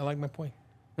my point.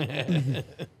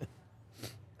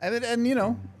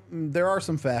 And there are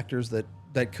some factors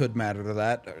that could matter to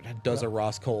that. Does a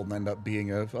Ross Colton end up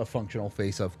being a functional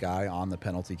face-off guy on the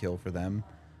penalty kill for them?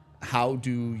 How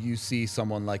do you see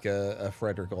someone like a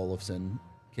Frederick Olofsson?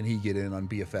 Can he get in and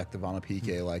be effective on a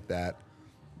PK like that?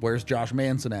 Where's Josh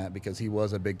Manson at? Because he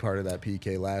was a big part of that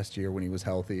PK last year when he was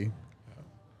healthy.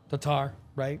 Tatar,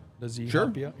 right? Does he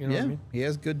help you? You know what I mean? He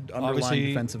has good underlying Obviously,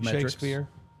 defensive metrics. Shakespeare.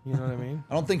 You know what I mean?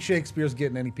 I don't think Shakespeare's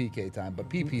getting any PK time, but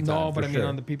PP time. No, but for I mean sure.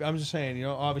 on the PP. I'm just saying,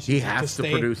 obviously He has to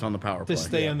produce on the power play. to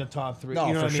stay in the top 3. No,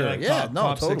 you know for what I sure. mean? Like Yeah,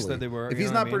 top 6 totally. that they were. If you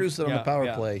he's know what not I mean? producing on the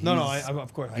power play, No, he's-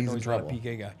 of course, I he's know in he's trouble. not a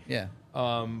PK guy. Yeah.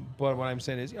 But what I'm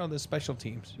saying is, the special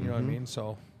teams. You know what I mean?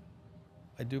 So,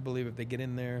 I do believe if they get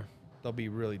in there, they'll be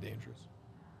really dangerous.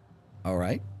 All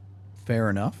right.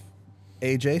 Fair enough.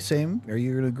 AJ, same. Are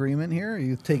you in agreement here? Or are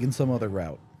you taking some other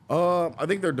route? I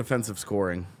think their defensive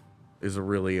scoring is a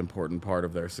really important part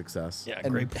of their success. Yeah,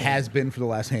 And great point. has been for the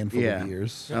last handful Yeah. of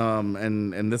years.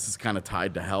 And this is kind of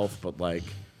tied to health, but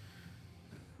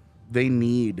they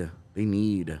need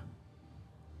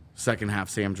second half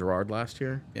Sam Girard last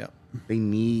year. Yeah. They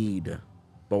need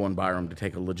Bowen Byram to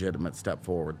take a legitimate step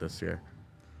forward this year.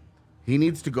 He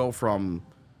needs to go from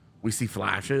we see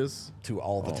flashes To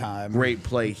all the time. great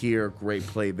play here, great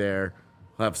play there.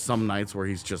 He'll have some nights where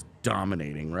he's just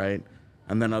dominating, right?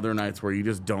 And then other nights where you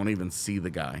just don't even see the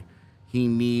guy. He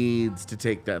needs to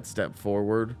take that step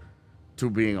forward to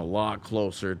being a lot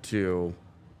closer to,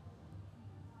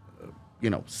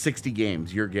 60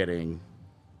 games, you're getting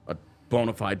a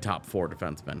bona fide top 4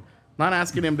 defenseman. Not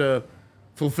asking him to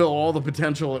fulfill all the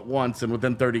potential at once and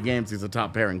within 30 games he's a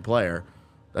top pairing player.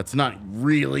 That's not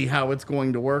really how it's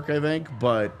going to work, I think,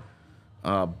 but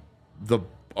a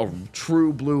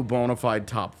true blue bona fide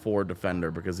top 4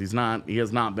 defender, because he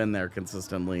has not been there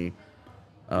consistently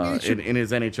in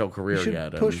his NHL career He should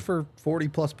yet. push And, for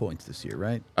 40-plus points this year,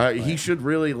 right? he should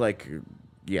really,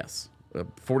 yes.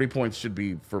 40 points should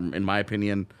be, in my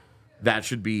opinion, that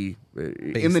should be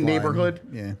in the Baseline, neighborhood.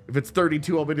 yeah. If it's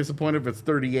 32, I'll be disappointed. If it's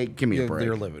 38, give me a break.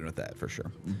 They're living with that for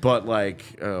sure. But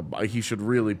he should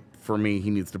really, for me, he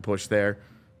needs to push there.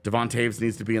 Devon Taves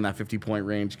needs to be in that 50-point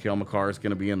range. Cale Makar is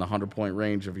going to be in the 100-point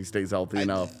range if he stays healthy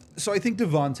enough. So I think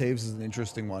Devon Taves is an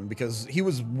interesting one because he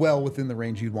was well within the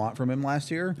range you'd want from him last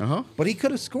year. But he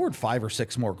could have scored 5 or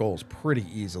 6 more goals pretty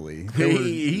easily. There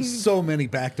were so many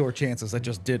backdoor chances that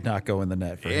just did not go in the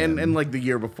net for him. And like the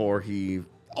year before,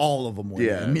 all of them went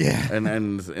yeah, in. Yeah. and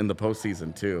in the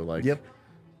postseason too. Like, Yep.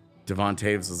 Devon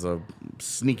Taves is a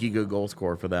sneaky good goal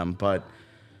scorer for them, but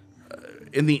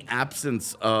in the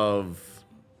absence of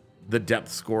the depth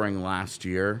scoring last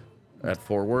year at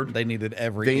forward, They needed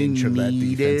every inch of that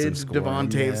defensive scoring. Devon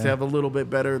Taves to have a little bit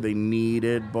better. They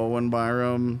needed Bowen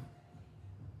Byram.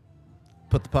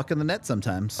 Put the puck in the net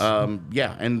sometimes.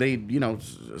 Yeah, and they,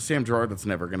 Sam Girard, that's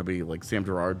never going to be like Sam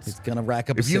Girard's. He's going to rack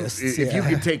up If you assists.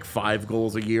 could take 5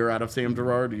 goals a year out of Sam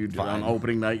Girard, on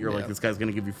opening night, you're like, this guy's going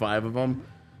to give you 5 of them.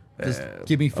 Just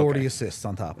give me 40 assists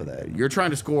on top of that. You're trying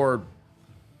to score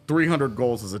 300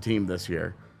 goals as a team this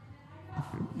year.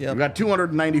 Yep. We've got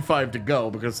 295 to go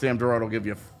because Sam Girard will give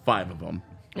you 5 of them.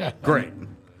 Yeah. Great.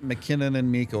 McKinnon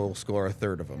and Mikko will score a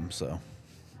third of them. So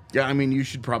Yeah, I mean, you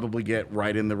should probably get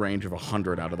right in the range of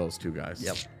 100 out of those 2 guys.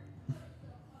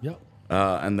 Yep.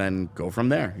 And then go from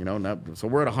there. So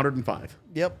we're at 105.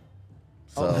 Yep.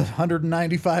 So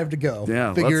 195 to go.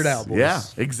 yeah, Figure it out, boys. Yeah,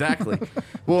 exactly.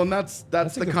 Well, and that's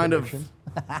the kind of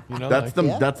that's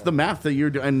the math that you're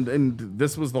doing. And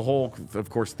this was the whole, of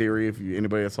course, theory. If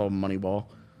anybody that saw Moneyball,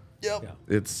 Yep.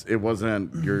 it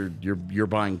wasn't you're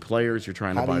buying players. You're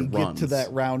trying How to buy do you runs get to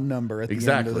that round number at the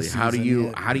end of the exactly.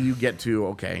 season? How do you get to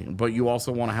okay? But you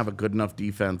also want to have a good enough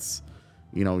defense.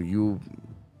 You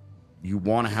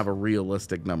want to have a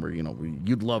realistic number.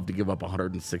 You'd love to give up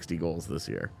 160 goals this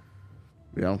year.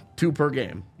 2 per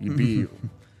game. You'd be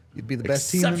the best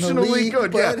team in the exceptionally league.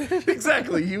 good. But Yeah,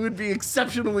 exactly. You would be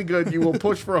exceptionally good. You will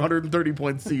push for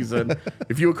 130-point season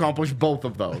if you accomplish both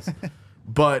of those.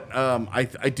 But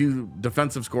I do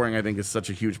defensive scoring. I think is such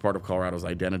a huge part of Colorado's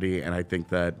identity, and I think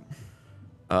that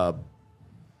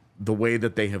the way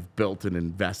that they have built and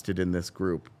invested in this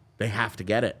group, they have to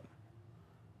get it.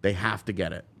 They have to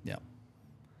get it. Yeah.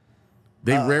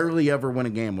 They rarely ever win a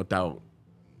game without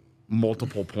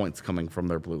multiple points coming from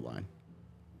their blue line.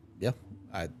 Yeah.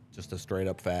 Just a straight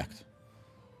up fact.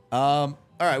 All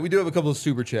right. We do have a couple of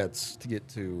super chats to get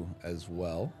to as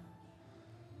well.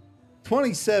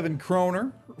 27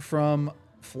 Kroner from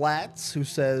Flats, who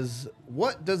says,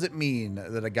 what does it mean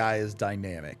that a guy is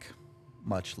dynamic?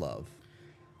 Much love.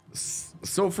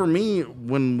 So for me,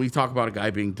 when we talk about a guy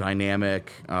being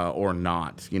dynamic or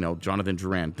not, Jonathan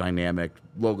Drouin, dynamic,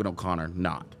 Logan O'Connor,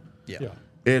 not. Yeah.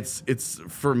 It's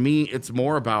for me, it's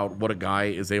more about what a guy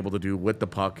is able to do with the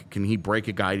puck. Can he break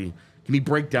a guy? Can he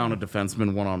break down a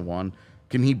defenseman one-on-one?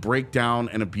 Can he break down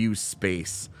and abuse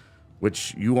space,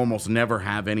 which you almost never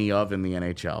have any of in the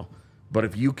NHL? But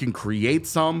if you can create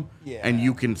some and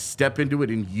you can step into it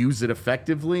and use it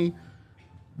effectively,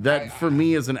 that for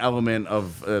me is an element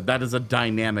of that is a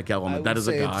dynamic element. That is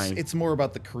a guy. It's more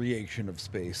about the creation of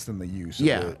space than the use.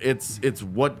 Yeah, of it. it's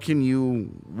what can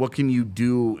you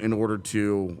do in order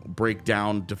to break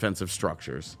down defensive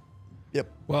structures? Yep.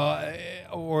 Well,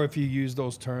 or if you use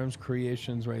those terms,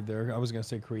 creations right there. I was going to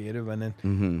say creative, and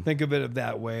then think of it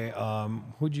that way.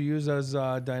 Who'd you use as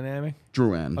dynamic?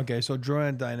 Drouin. Okay, so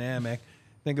Drouin dynamic.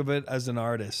 Think of it as an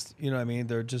artist. You know what I mean?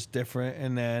 They're just different.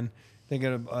 And then think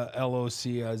of LOC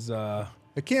as...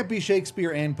 It can't be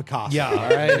Shakespeare and Picasso. Yeah. All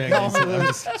right.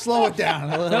 Yeah, Slow it down.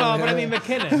 No, but I mean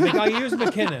McKinnon. I use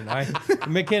McKinnon. Right?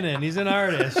 McKinnon, he's an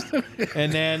artist.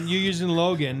 And then you're using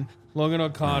Logan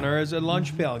O'Connor as a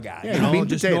lunch pail guy. Yeah, meat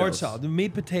just potatoes. north-south.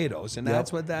 Meat potatoes. And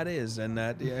that's what that is. And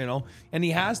that, and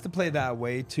he has to play that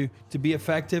way to be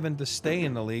effective and to stay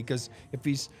in the league. Because if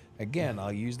he's, again,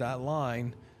 I'll use that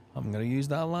line. I'm going to use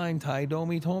that line. Ty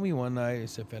Domi told me one night,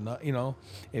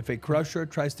 if a crusher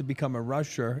tries to become a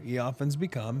rusher, he often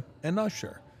becomes an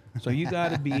usher. So you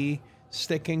got to be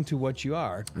sticking to what you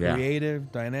are,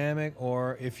 creative, dynamic,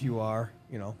 or if you are,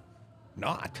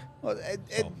 not. Well,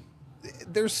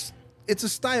 it's a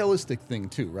stylistic thing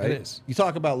too, right? It is. You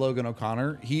talk about Logan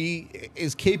O'Connor. He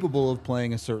is capable of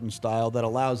playing a certain style that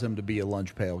allows him to be a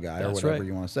lunch pail guy or That's whatever right.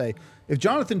 you want to say. If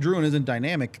Jonathan Drouin isn't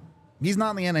dynamic, he's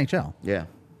not in the NHL. Yeah.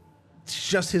 It's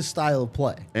just his style of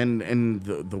play. And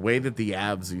the way that the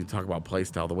Avs, you talk about play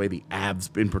style, the way the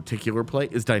Avs in particular play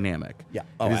is dynamic. Yeah. It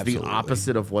is Absolutely. the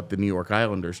opposite of what the New York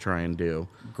Islanders try and do.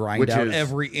 Grind out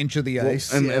every inch of the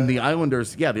ice. And the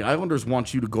Islanders, the Islanders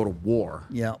want you to go to war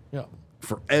Yeah.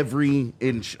 for every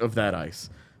inch of that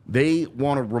ice. They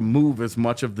want to remove as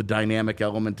much of the dynamic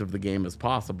element of the game as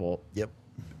possible. Yep.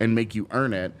 And make you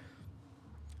earn it.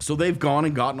 So they've gone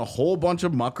and gotten a whole bunch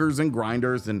of muckers and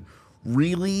grinders and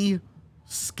really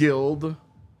skilled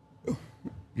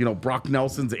Brock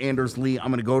Nelson's, Anders Lee. I'm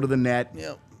going to go to the net.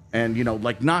 Yep. And,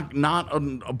 like not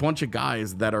a bunch of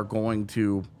guys that are going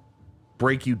to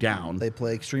break you down. They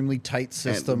play extremely tight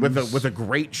systems. With a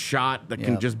great shot that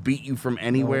can Yep. just beat you from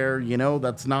anywhere.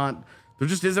 That's not... There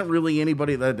just isn't really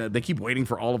anybody that... They keep waiting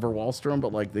for Oliver Wahlstrom,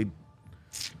 but, like, they...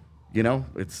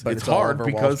 it's hard Oliver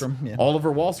because Wahlstrom, yeah.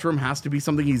 Oliver Wahlstrom has to be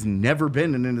something he's never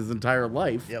been in his entire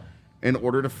life Yep. in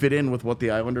order to fit in with what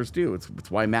the Islanders do. It's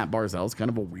why Matt Barzal is kind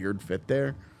of a weird fit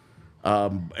there.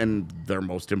 And their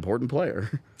most important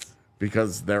player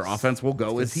because their offense will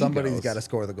go as he somebody's goes. got to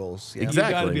score the goals. Yeah.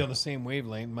 Exactly. You got to be on the same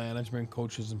wavelength, management,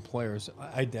 coaches, and players,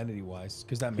 identity-wise,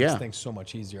 because that makes things so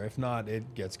much easier. If not,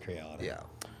 it gets chaotic. Yeah.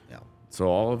 Yeah. So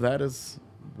all of that is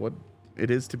what it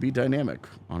is to be dynamic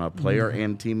on a player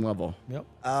and team level. Yep.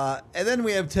 And then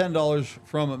we have $10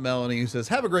 from Melanie who says,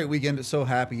 have a great weekend. So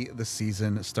happy the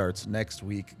season starts next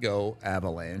week. Go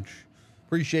Avalanche.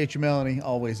 Appreciate you, Melanie.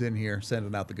 Always in here,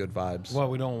 sending out the good vibes. Well,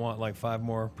 we don't want like 5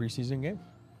 more preseason games?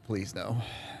 Please, no.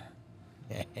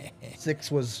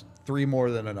 6 was 3 more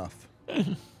than enough.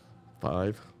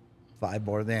 5. 5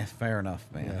 more than fair enough,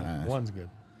 man. Yeah, 1's good.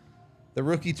 The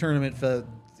rookie tournament,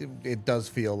 it does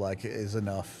feel like it is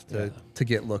enough to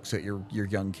get looks at your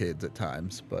young kids at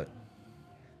times. But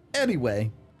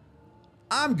anyway,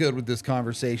 I'm good with this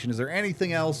conversation. Is there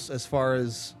anything else as far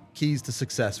as keys to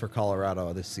success for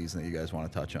Colorado this season that you guys want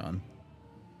to touch on?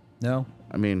 No?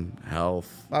 I mean,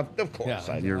 health. Of course.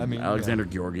 Yeah, Alexander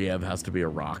Georgiev has to be a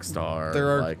rock star. There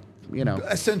are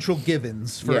essential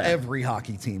givens for every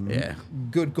hockey team. Yeah.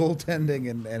 Good goaltending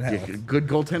and health. Yeah, good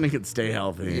goaltending can stay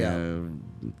healthy. Yeah.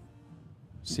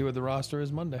 See what the roster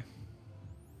is Monday.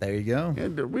 There you go. Yeah,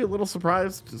 are we a little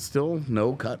surprised? Still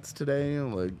no cuts today?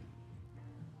 Like,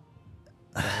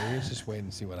 You just wait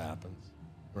and see what happens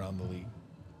around the league.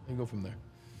 You go from there.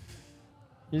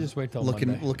 You just wait till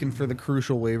Monday. Looking for the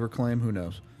crucial waiver claim. Who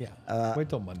knows? Yeah. Wait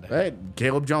till Monday. hey,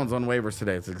 Caleb Jones on waivers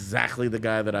today. It's exactly the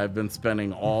guy that I've been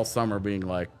spending all summer being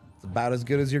like, It's about as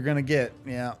good as you're gonna get.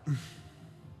 Yeah.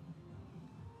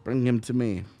 bring him to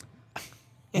me.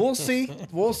 We'll see.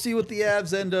 We'll see what the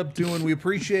Avs end up doing. We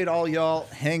appreciate all y'all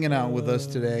hanging out with us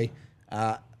today.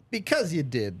 Because you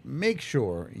did, make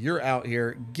sure you're out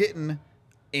here getting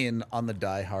in on the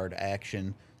Die Hard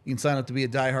action. You can sign up to be a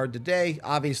Die Hard today.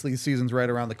 Obviously, the season's right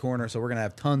around the corner, so we're going to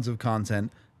have tons of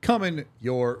content coming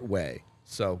your way.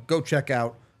 So go check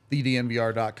out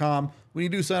thednvr.com. When you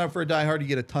do sign up for a Die Hard, you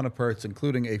get a ton of perks,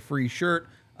 including a free shirt,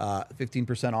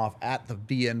 15% off at the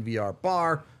DNVR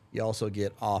bar. You also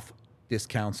get off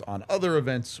discounts on other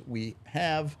events we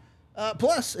have.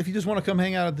 Plus, if you just want to come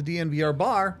hang out at the DNVR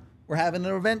bar, we're having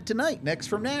an event tonight, next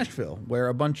from Nashville, where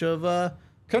a bunch of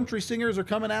country singers are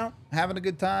coming out, having a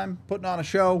good time, putting on a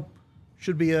show.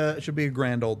 Should be a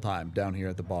grand old time down here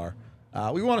at the bar.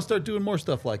 We want to start doing more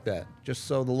stuff like that, just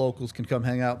so the locals can come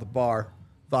hang out at the bar,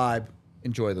 vibe,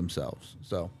 enjoy themselves.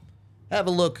 So have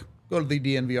a look. Go to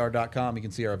thednvr.com. You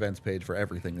can see our events page for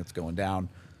everything that's going down.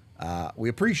 We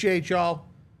appreciate y'all.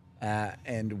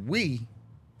 And we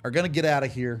are going to get out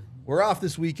of here. We're off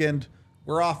this weekend.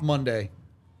 We're off Monday.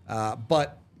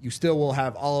 But you still will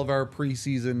have all of our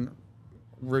season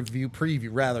preview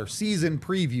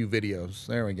videos.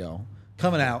 There we go.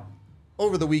 Coming out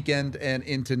over the weekend and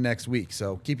into next week.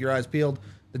 So keep your eyes peeled.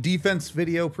 The defense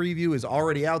video preview is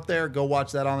already out there. Go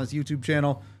watch that on this YouTube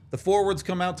channel. The forwards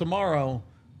come out tomorrow.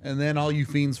 And then all you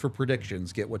fiends for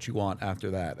predictions get what you want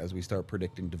after that as we start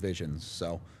predicting divisions.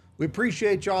 So we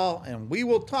appreciate y'all, and we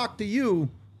will talk to you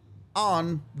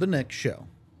on the next show.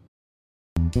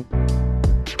 We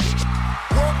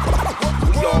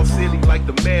all silly like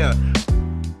the mayor.